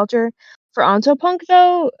the subculture. For ontopunk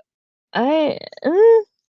though, I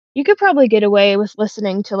you could probably get away with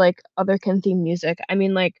listening to like otherkin theme music. I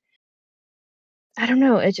mean, like, I don't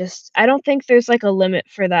know, I don't think there's like a limit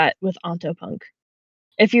for that with ontopunk.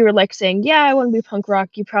 If you were like saying, "Yeah, I want to be punk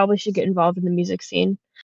rock," you probably should get involved in the music scene.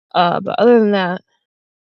 But other than that,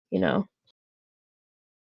 you know.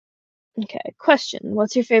 Okay, question.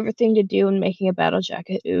 What's your favorite thing to do when making a battle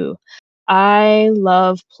jacket? Ooh, I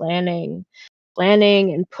love planning.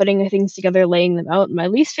 Planning and putting things together, laying them out. My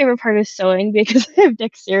least favorite part is sewing because I have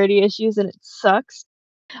dexterity issues and it sucks.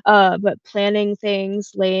 But planning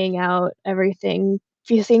things, laying out everything,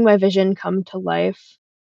 seeing my vision come to life,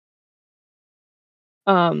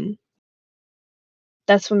 um,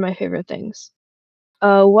 that's one of my favorite things.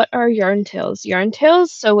 What are yarn tails? Yarn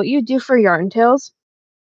tails, so what you do for yarn tails,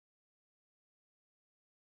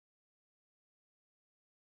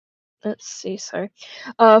 let's see, sorry.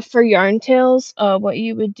 For yarn tails, what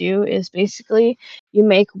you would do is basically you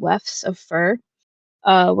make wefts of fur,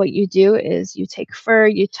 What you do is you take fur,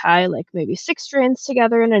 you tie like maybe 6 strands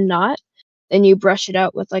together in a knot, then you brush it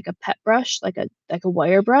out with like a pet brush, like a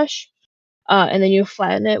wire brush, and then you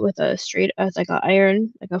flatten it with a straight like a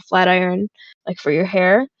iron, like a flat iron, like for your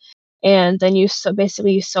hair, and then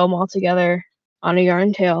basically you sew them all together on a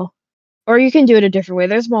yarn tail. Or you can do it a different way.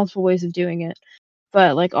 There's multiple ways of doing it,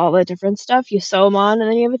 but like all the different stuff, you sew them on, and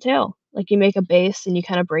then you have a tail. Like you make a base and you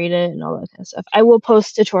kind of braid it and all that kind of stuff. I will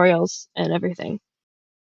post tutorials and everything.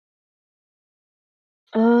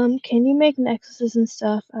 Can you make necklaces and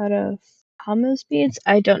stuff out of Hama's beads?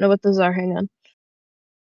 I don't know what those are. Hang on.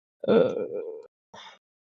 Uh,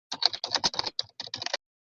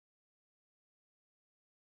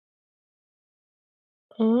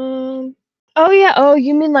 um. Oh yeah. Oh,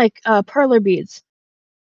 you mean like perler beads?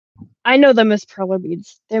 I know them as perler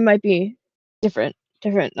beads. There might be different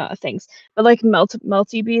things, but like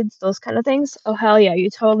melty beads, those kind of things. Oh hell yeah, you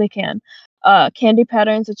totally can. Candy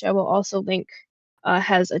patterns, which I will also link,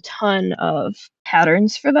 has a ton of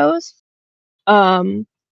patterns for those. Um,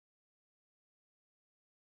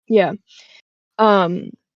 yeah.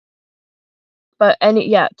 Um, but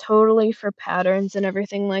yeah, totally for patterns and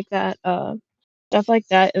everything like that. Stuff like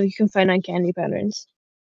that you can find on candy patterns.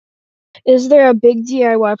 Is there a big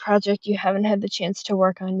DIY project you haven't had the chance to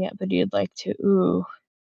work on yet, but you'd like to? Ooh,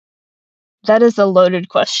 that is a loaded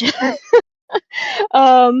question.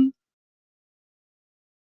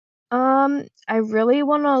 Um, I really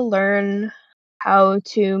wanna learn how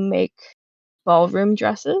to make ballroom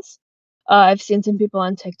dresses. I've seen some people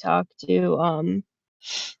on TikTok do,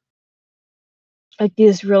 like,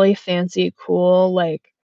 these really fancy, cool,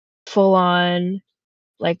 like, full on,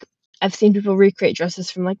 like I've seen people recreate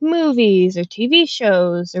dresses from, like, movies or TV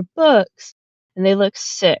shows or books, and they look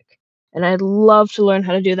sick, and I'd love to learn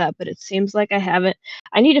how to do that, but it seems like I haven't.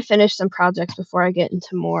 I need to finish some projects before I get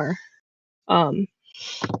into um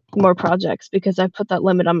more projects because I put that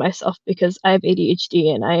limit on myself because I have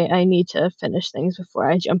ADHD and I need to finish things before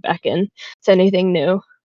I jump back in to anything new.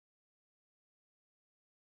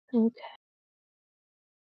 Okay.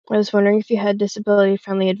 I was wondering if you had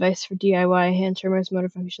disability-friendly advice for DIY hand trimmers, motor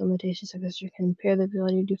function limitations, such as you can impair the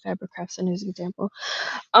ability to do fabric crafts and as an example.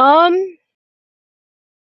 Um,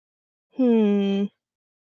 hmm.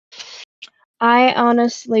 I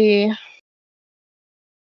honestly,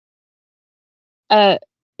 uh,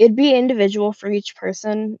 it'd be individual for each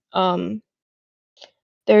person.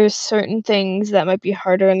 There's certain things that might be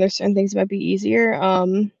harder and there's certain things that might be easier.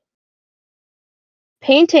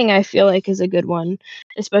 Painting, I feel like, is a good one,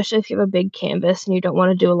 especially if you have a big canvas and you don't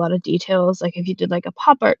wanna do a lot of details, like if you did, like, a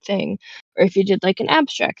pop art thing or if you did, like, an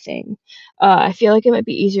abstract thing. I feel like it might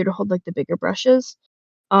be easier to hold, like, the bigger brushes.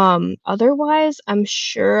 Otherwise, I'm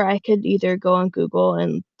sure I could either go on Google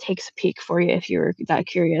and takes a peek for you if you're that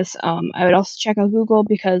curious. I would also check on Google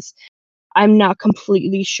because I'm not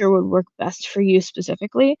completely sure what would work best for you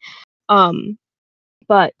specifically. Um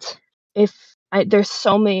but if there's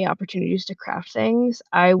so many opportunities to craft things,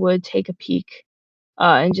 I would take a peek,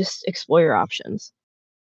 and just explore your options.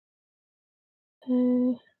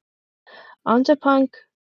 Uh, Ontopunk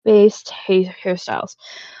based hairstyles.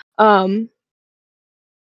 Um,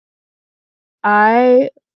 I,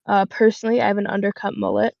 personally, I have an undercut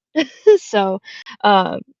mullet. So,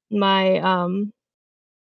 uh, my,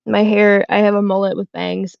 my hair I have a mullet with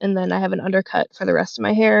bangs, and then I have an undercut for the rest of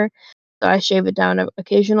my hair, so I shave it down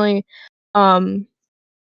occasionally. Um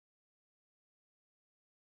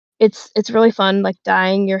it's really fun, like,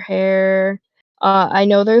 dyeing your hair. I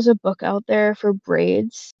know there's a book out there for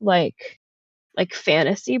braids, like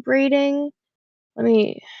fantasy braiding. Let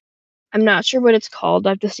me I'm not sure what it's called,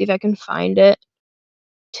 I have to see if I can find it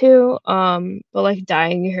too, but, like,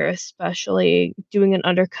 dyeing your hair especially, doing an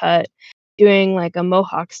undercut, doing, like, a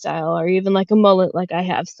mohawk style or even, like, a mullet like I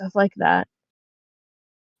have, stuff like that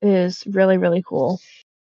is really, really cool.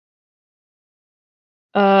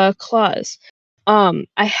 Claws.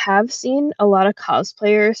 I have seen a lot of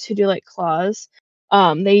cosplayers who do, like, claws.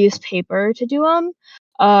 They use paper to do them.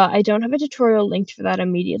 I don't have a tutorial linked for that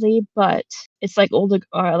immediately, but it's like like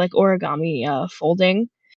origami, folding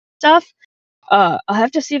stuff. I'll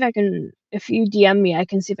have to see if I can if you DM me, I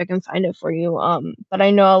can see if I can find it for you. But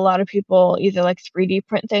I know a lot of people either, like, 3D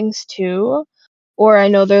print things too, or I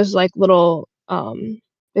know there's, like, bigger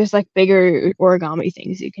origami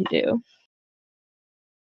things you can do.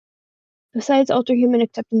 Besides ultrahuman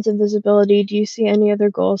acceptance and visibility, do you see any other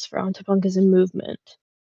goals for ontopunk as a movement?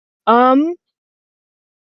 Um,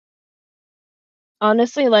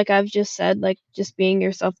 Honestly, like I've just said, like just being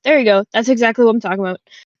yourself. There you go. That's exactly what I'm talking about.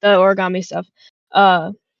 The origami stuff.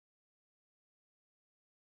 Uh,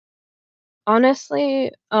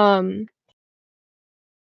 Honestly,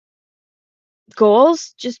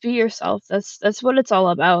 Goals, just be yourself. That's what it's all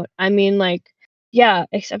about. I mean, like, yeah,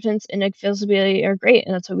 acceptance and accessibility are great,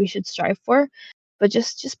 and that's what we should strive for. But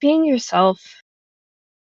just being yourself,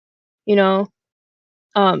 you know,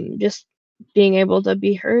 just being able to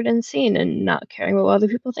be heard and seen and not caring what other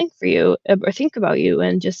people think for you or think about you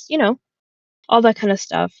and just, all that kind of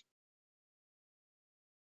stuff.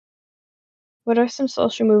 What are some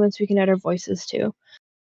social movements we can add our voices to?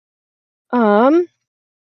 Um,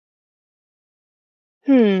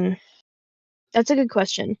 hmm, that's a good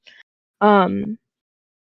question. Um,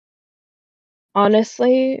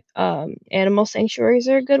 Honestly, animal sanctuaries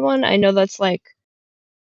are a good one. I know that's like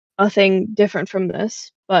a thing different from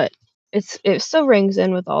this, but it still rings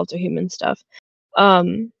in with all the human stuff.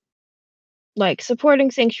 Um, like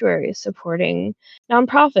supporting sanctuaries, supporting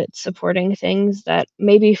nonprofits, supporting things that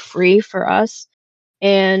may be free for us,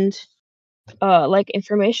 and like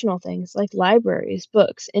informational things like libraries,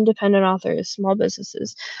 books, independent authors, small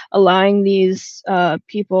businesses, allowing these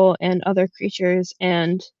people and other creatures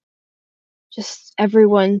and just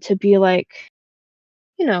everyone to be like,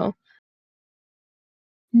 you know,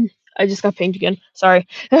 I just got pinged again. Sorry.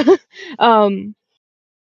 um,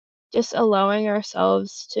 just allowing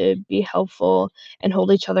ourselves to be helpful and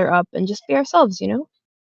hold each other up and just be ourselves. Okay,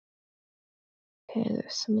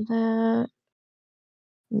 there's some of that.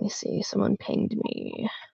 Let me see. Someone pinged me.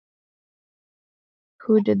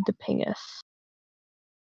 Who did the pingeth?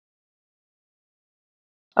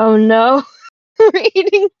 Oh no, we're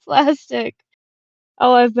eating plastic.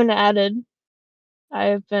 Oh, I've been added. I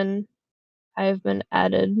have been I have been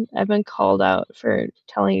added. I've been called out for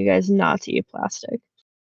telling you guys not to eat plastic.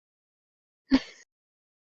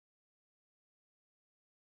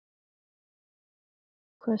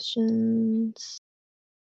 Questions?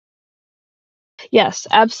 Yes,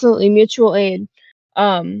 absolutely. Mutual aid.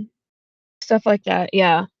 Um, Stuff like that.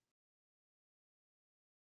 Yeah.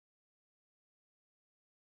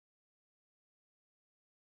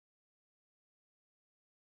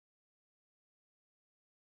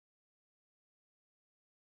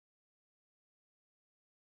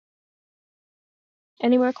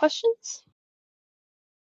 Any more questions?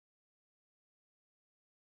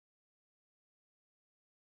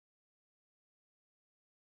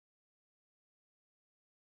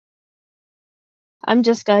 I'm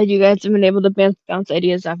just glad you guys have been able to bounce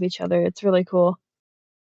ideas off each other. It's really cool.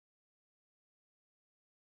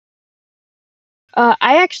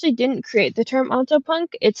 I actually didn't create the term ontopunk.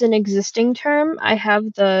 It's an existing term. I have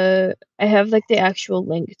like the actual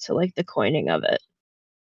link to like the coining of it.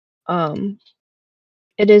 Um,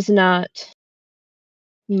 it is not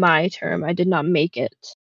my term. I did not make it.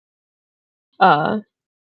 Uh,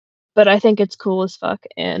 but I think it's cool as fuck,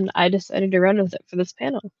 and I decided to run with it for this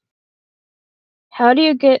panel. How do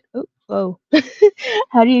you get? Oh, whoa!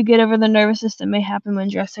 How do you get over the nervous system may happen when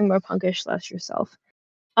dressing more punkish slash yourself?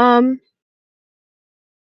 Um,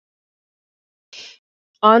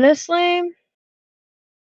 Honestly,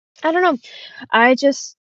 I don't know. I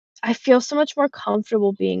just I feel so much more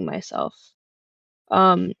comfortable being myself.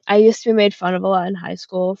 I used to be made fun of a lot in high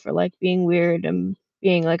school for like being weird and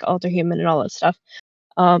being like alter human and all that stuff.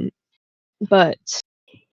 Um, but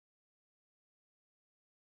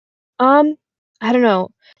um, I don't know.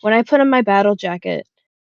 When I put on my battle jacket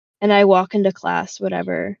and I walk into class,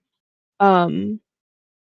 whatever, um,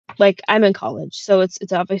 like I'm in college, so it's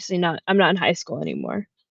obviously not I'm not in high school anymore.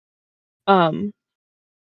 Um,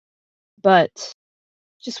 but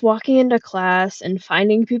just walking into class and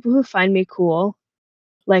finding people who find me cool,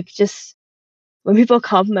 like just when people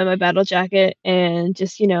compliment my battle jacket and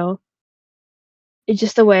just, it's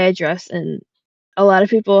just the way I dress, and a lot of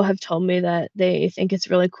people have told me that they think it's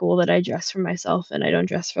really cool that I dress for myself and I don't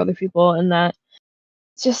dress for other people, and that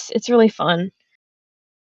it's really fun.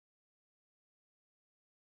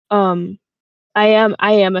 Um, I am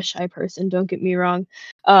a shy person, don't get me wrong.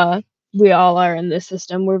 Uh, we all are in this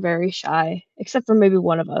system. We're very shy, except for maybe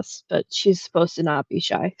one of us, but she's supposed to not be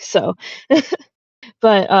shy. So,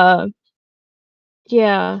 but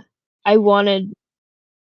yeah, I wanted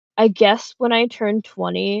I guess when I turned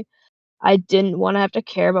 20, I didn't wanna have to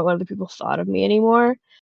care about what other people thought of me anymore.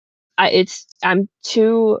 I'm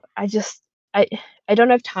too I I don't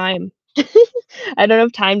have time. I don't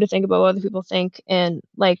have time to think about what other people think, and,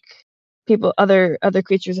 like, other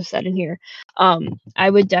creatures have said in here. I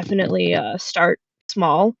would definitely, start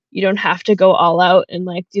small. You don't have to go all out and,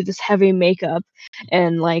 like, do this heavy makeup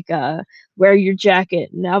and, like, wear your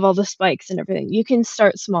jacket and have all the spikes and everything. You can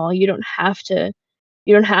start small. You don't have to,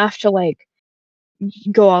 like,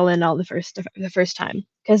 go all in all the first time,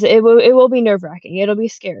 because it will be nerve-wracking, it'll be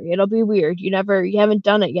scary, it'll be weird, you haven't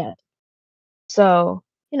done it yet. So,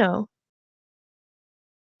 you know,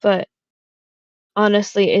 but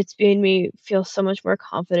honestly, it's made me feel so much more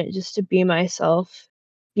confident just to be myself,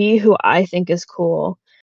 be who I think is cool,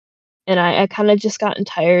 and I kinda just gotten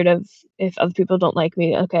tired of if other people don't like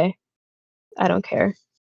me, okay, I don't care.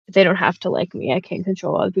 They don't have to like me, I can't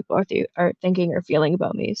control what other people are thinking or feeling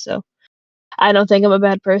about me, so I don't think I'm a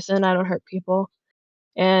bad person, I don't hurt people,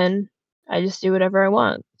 and I just do whatever I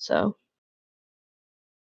want, so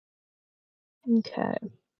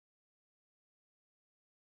okay,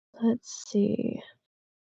 let's see.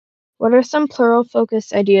 What are some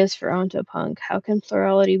plural-focused ideas for ontopunk? How can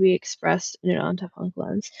plurality be expressed in an ontopunk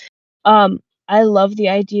lens? I love the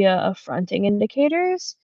idea of fronting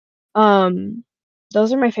indicators. Um,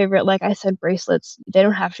 those are my favorite. Like I said, bracelets. They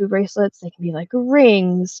don't have to be bracelets. They can be like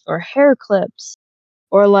rings or hair clips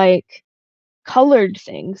or like colored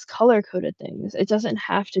things, color coded things. It doesn't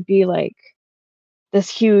have to be like this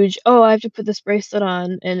huge, oh, I have to put this bracelet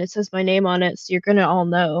on and it says my name on it, so you're gonna all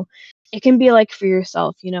know. It can be like for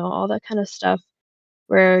yourself, all that kind of stuff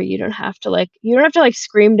where you don't have to like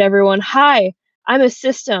scream to everyone, "Hi, I'm a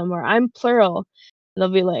system," or "I'm plural." And they'll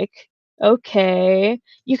be like, "Okay."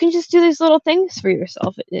 You can just do these little things for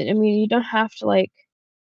yourself. I mean, you don't have to like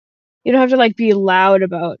be loud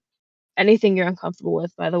about anything you're uncomfortable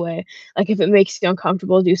with, by the way. Like if it makes you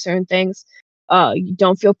uncomfortable to do certain things, you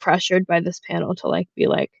don't feel pressured by this panel to like be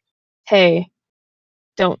like, "Hey,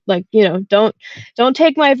 don't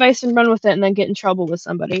take my advice and run with it and then get in trouble with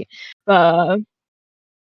somebody." But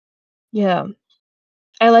yeah.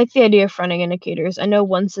 I like the idea of fronting indicators. I know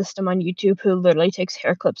one system on YouTube who literally takes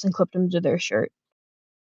hair clips and clipped them to their shirt,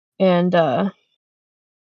 and,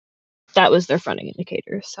 that was their fronting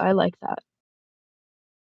indicator, so I like that.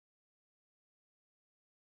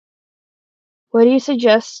 What do you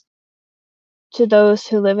suggest to those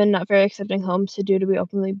who live in not very accepting homes to do to be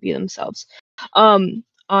openly be themselves?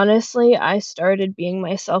 Honestly, I started being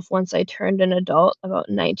myself once I turned an adult, about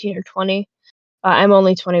 19 or 20. I'm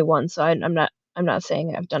only 21, so I'm not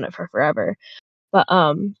saying I've done it for forever, but,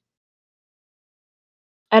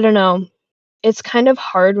 I don't know. It's kind of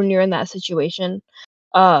hard when you're in that situation,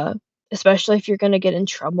 uh, especially if you're gonna get in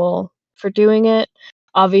trouble for doing it.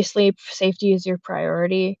 Obviously, safety is your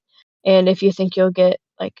priority, and if you think you'll get,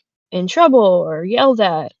 like, in trouble or yelled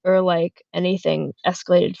at or, like, anything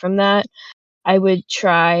escalated from that, I would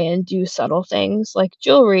try and do subtle things like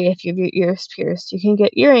jewelry. If you have your ears pierced, you can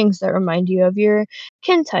get earrings that remind you of your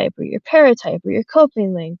kin type or your paratype or your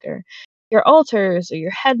coping link or your alters or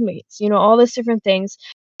your headmates, all these different things.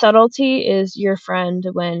 Subtlety is your friend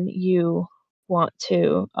when you want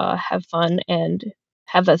to have fun and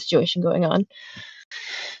have that situation going on.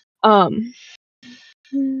 Um,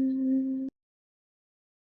 hmm,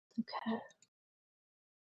 okay.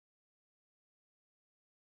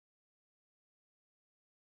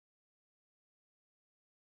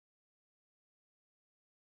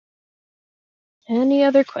 Any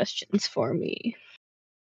other questions for me?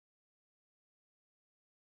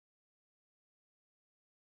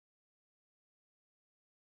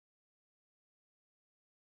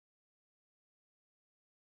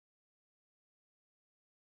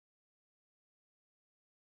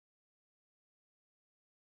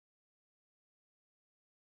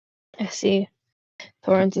 I see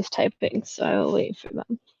Thorns is typing, so I will wait for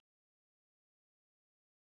them.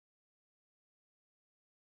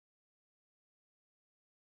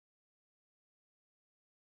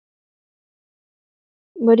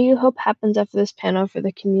 What do you hope happens after this panel for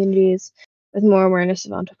the communities with more awareness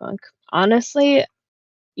of ontopunk? Honestly,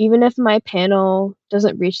 even if my panel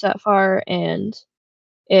doesn't reach that far and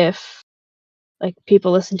if like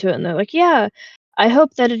people listen to it and they're like, "Yeah," I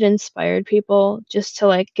hope that it inspired people just to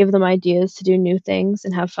like give them ideas to do new things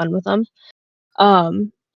and have fun with them.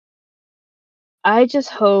 Um, I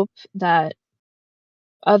just hope that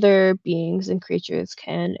other beings and creatures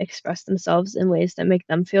can express themselves in ways that make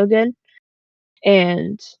them feel good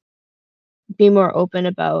and be more open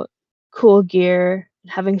about cool gear,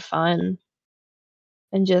 having fun,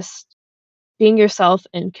 and just being yourself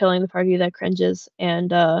and killing the part of you that cringes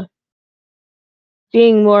and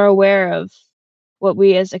being more aware of what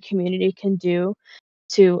we as a community can do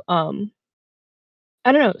to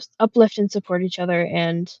I don't know, uplift and support each other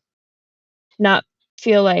and not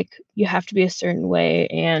feel like you have to be a certain way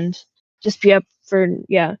and just be up for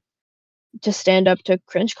yeah, just stand up to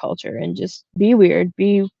cringe culture and just be weird,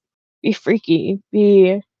 be freaky,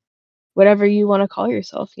 be whatever you want to call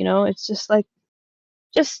yourself, It's just like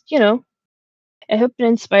just, I hope it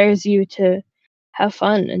inspires you to have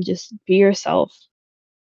fun and just be yourself.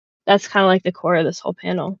 That's kinda like the core of this whole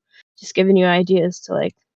panel, just giving you ideas to,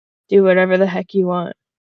 like, do whatever the heck you want.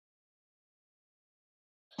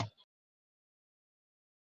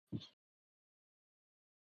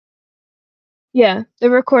 Yeah, the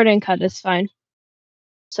recording cut is fine.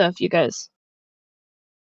 So if you guys,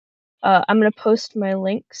 I'm gonna post my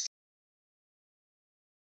links.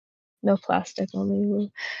 No plastic, only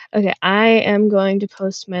wood. Okay, I am going to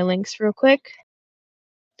post my links real quick.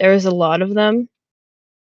 There's a lot of them.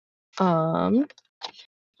 Um,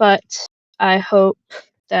 but I hope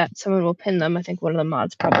that someone will pin them. I think one of the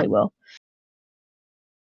mods probably will.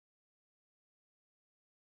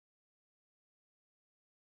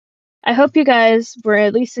 I hope you guys were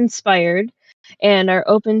at least inspired and are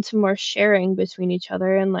open to more sharing between each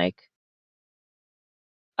other and like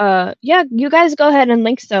yeah, you guys go ahead and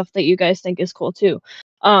link stuff that you guys think is cool too.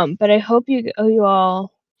 But I hope you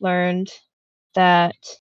all learned that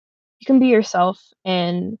you can be yourself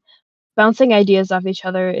and bouncing ideas off each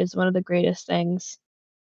other is one of the greatest things.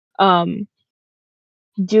 Um,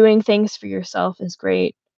 doing things for yourself is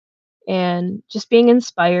great, and just being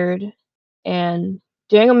inspired and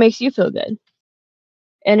doing what makes you feel good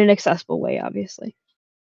in an accessible way, obviously.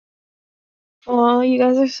 Oh, you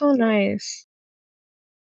guys are so nice.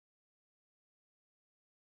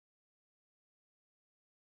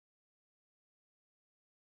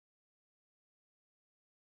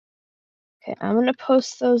 Okay, I'm gonna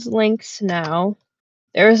post those links now.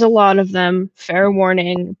 There's a lot of them, fair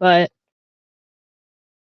warning, but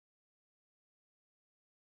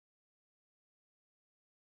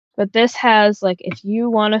this has like if you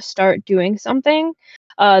want to start doing something,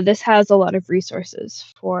 this has a lot of resources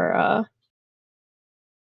for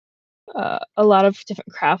a lot of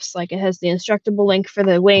different crafts. Like it has the instructable link for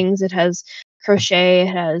the wings, it has crochet, it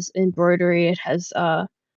has embroidery, it has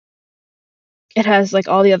like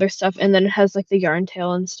all the other stuff, and then it has like the yarn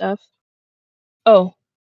tail and stuff. Oh,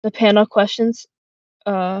 the panel questions.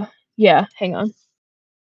 Yeah, hang on.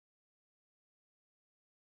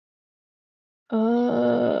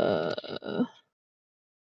 Uh,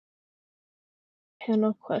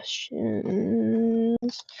 panel questions.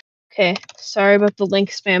 Okay, sorry about the link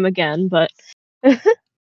spam again, but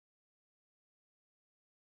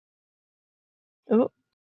oh,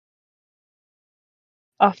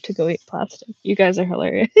 off to go eat plastic. You guys are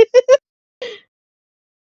hilarious.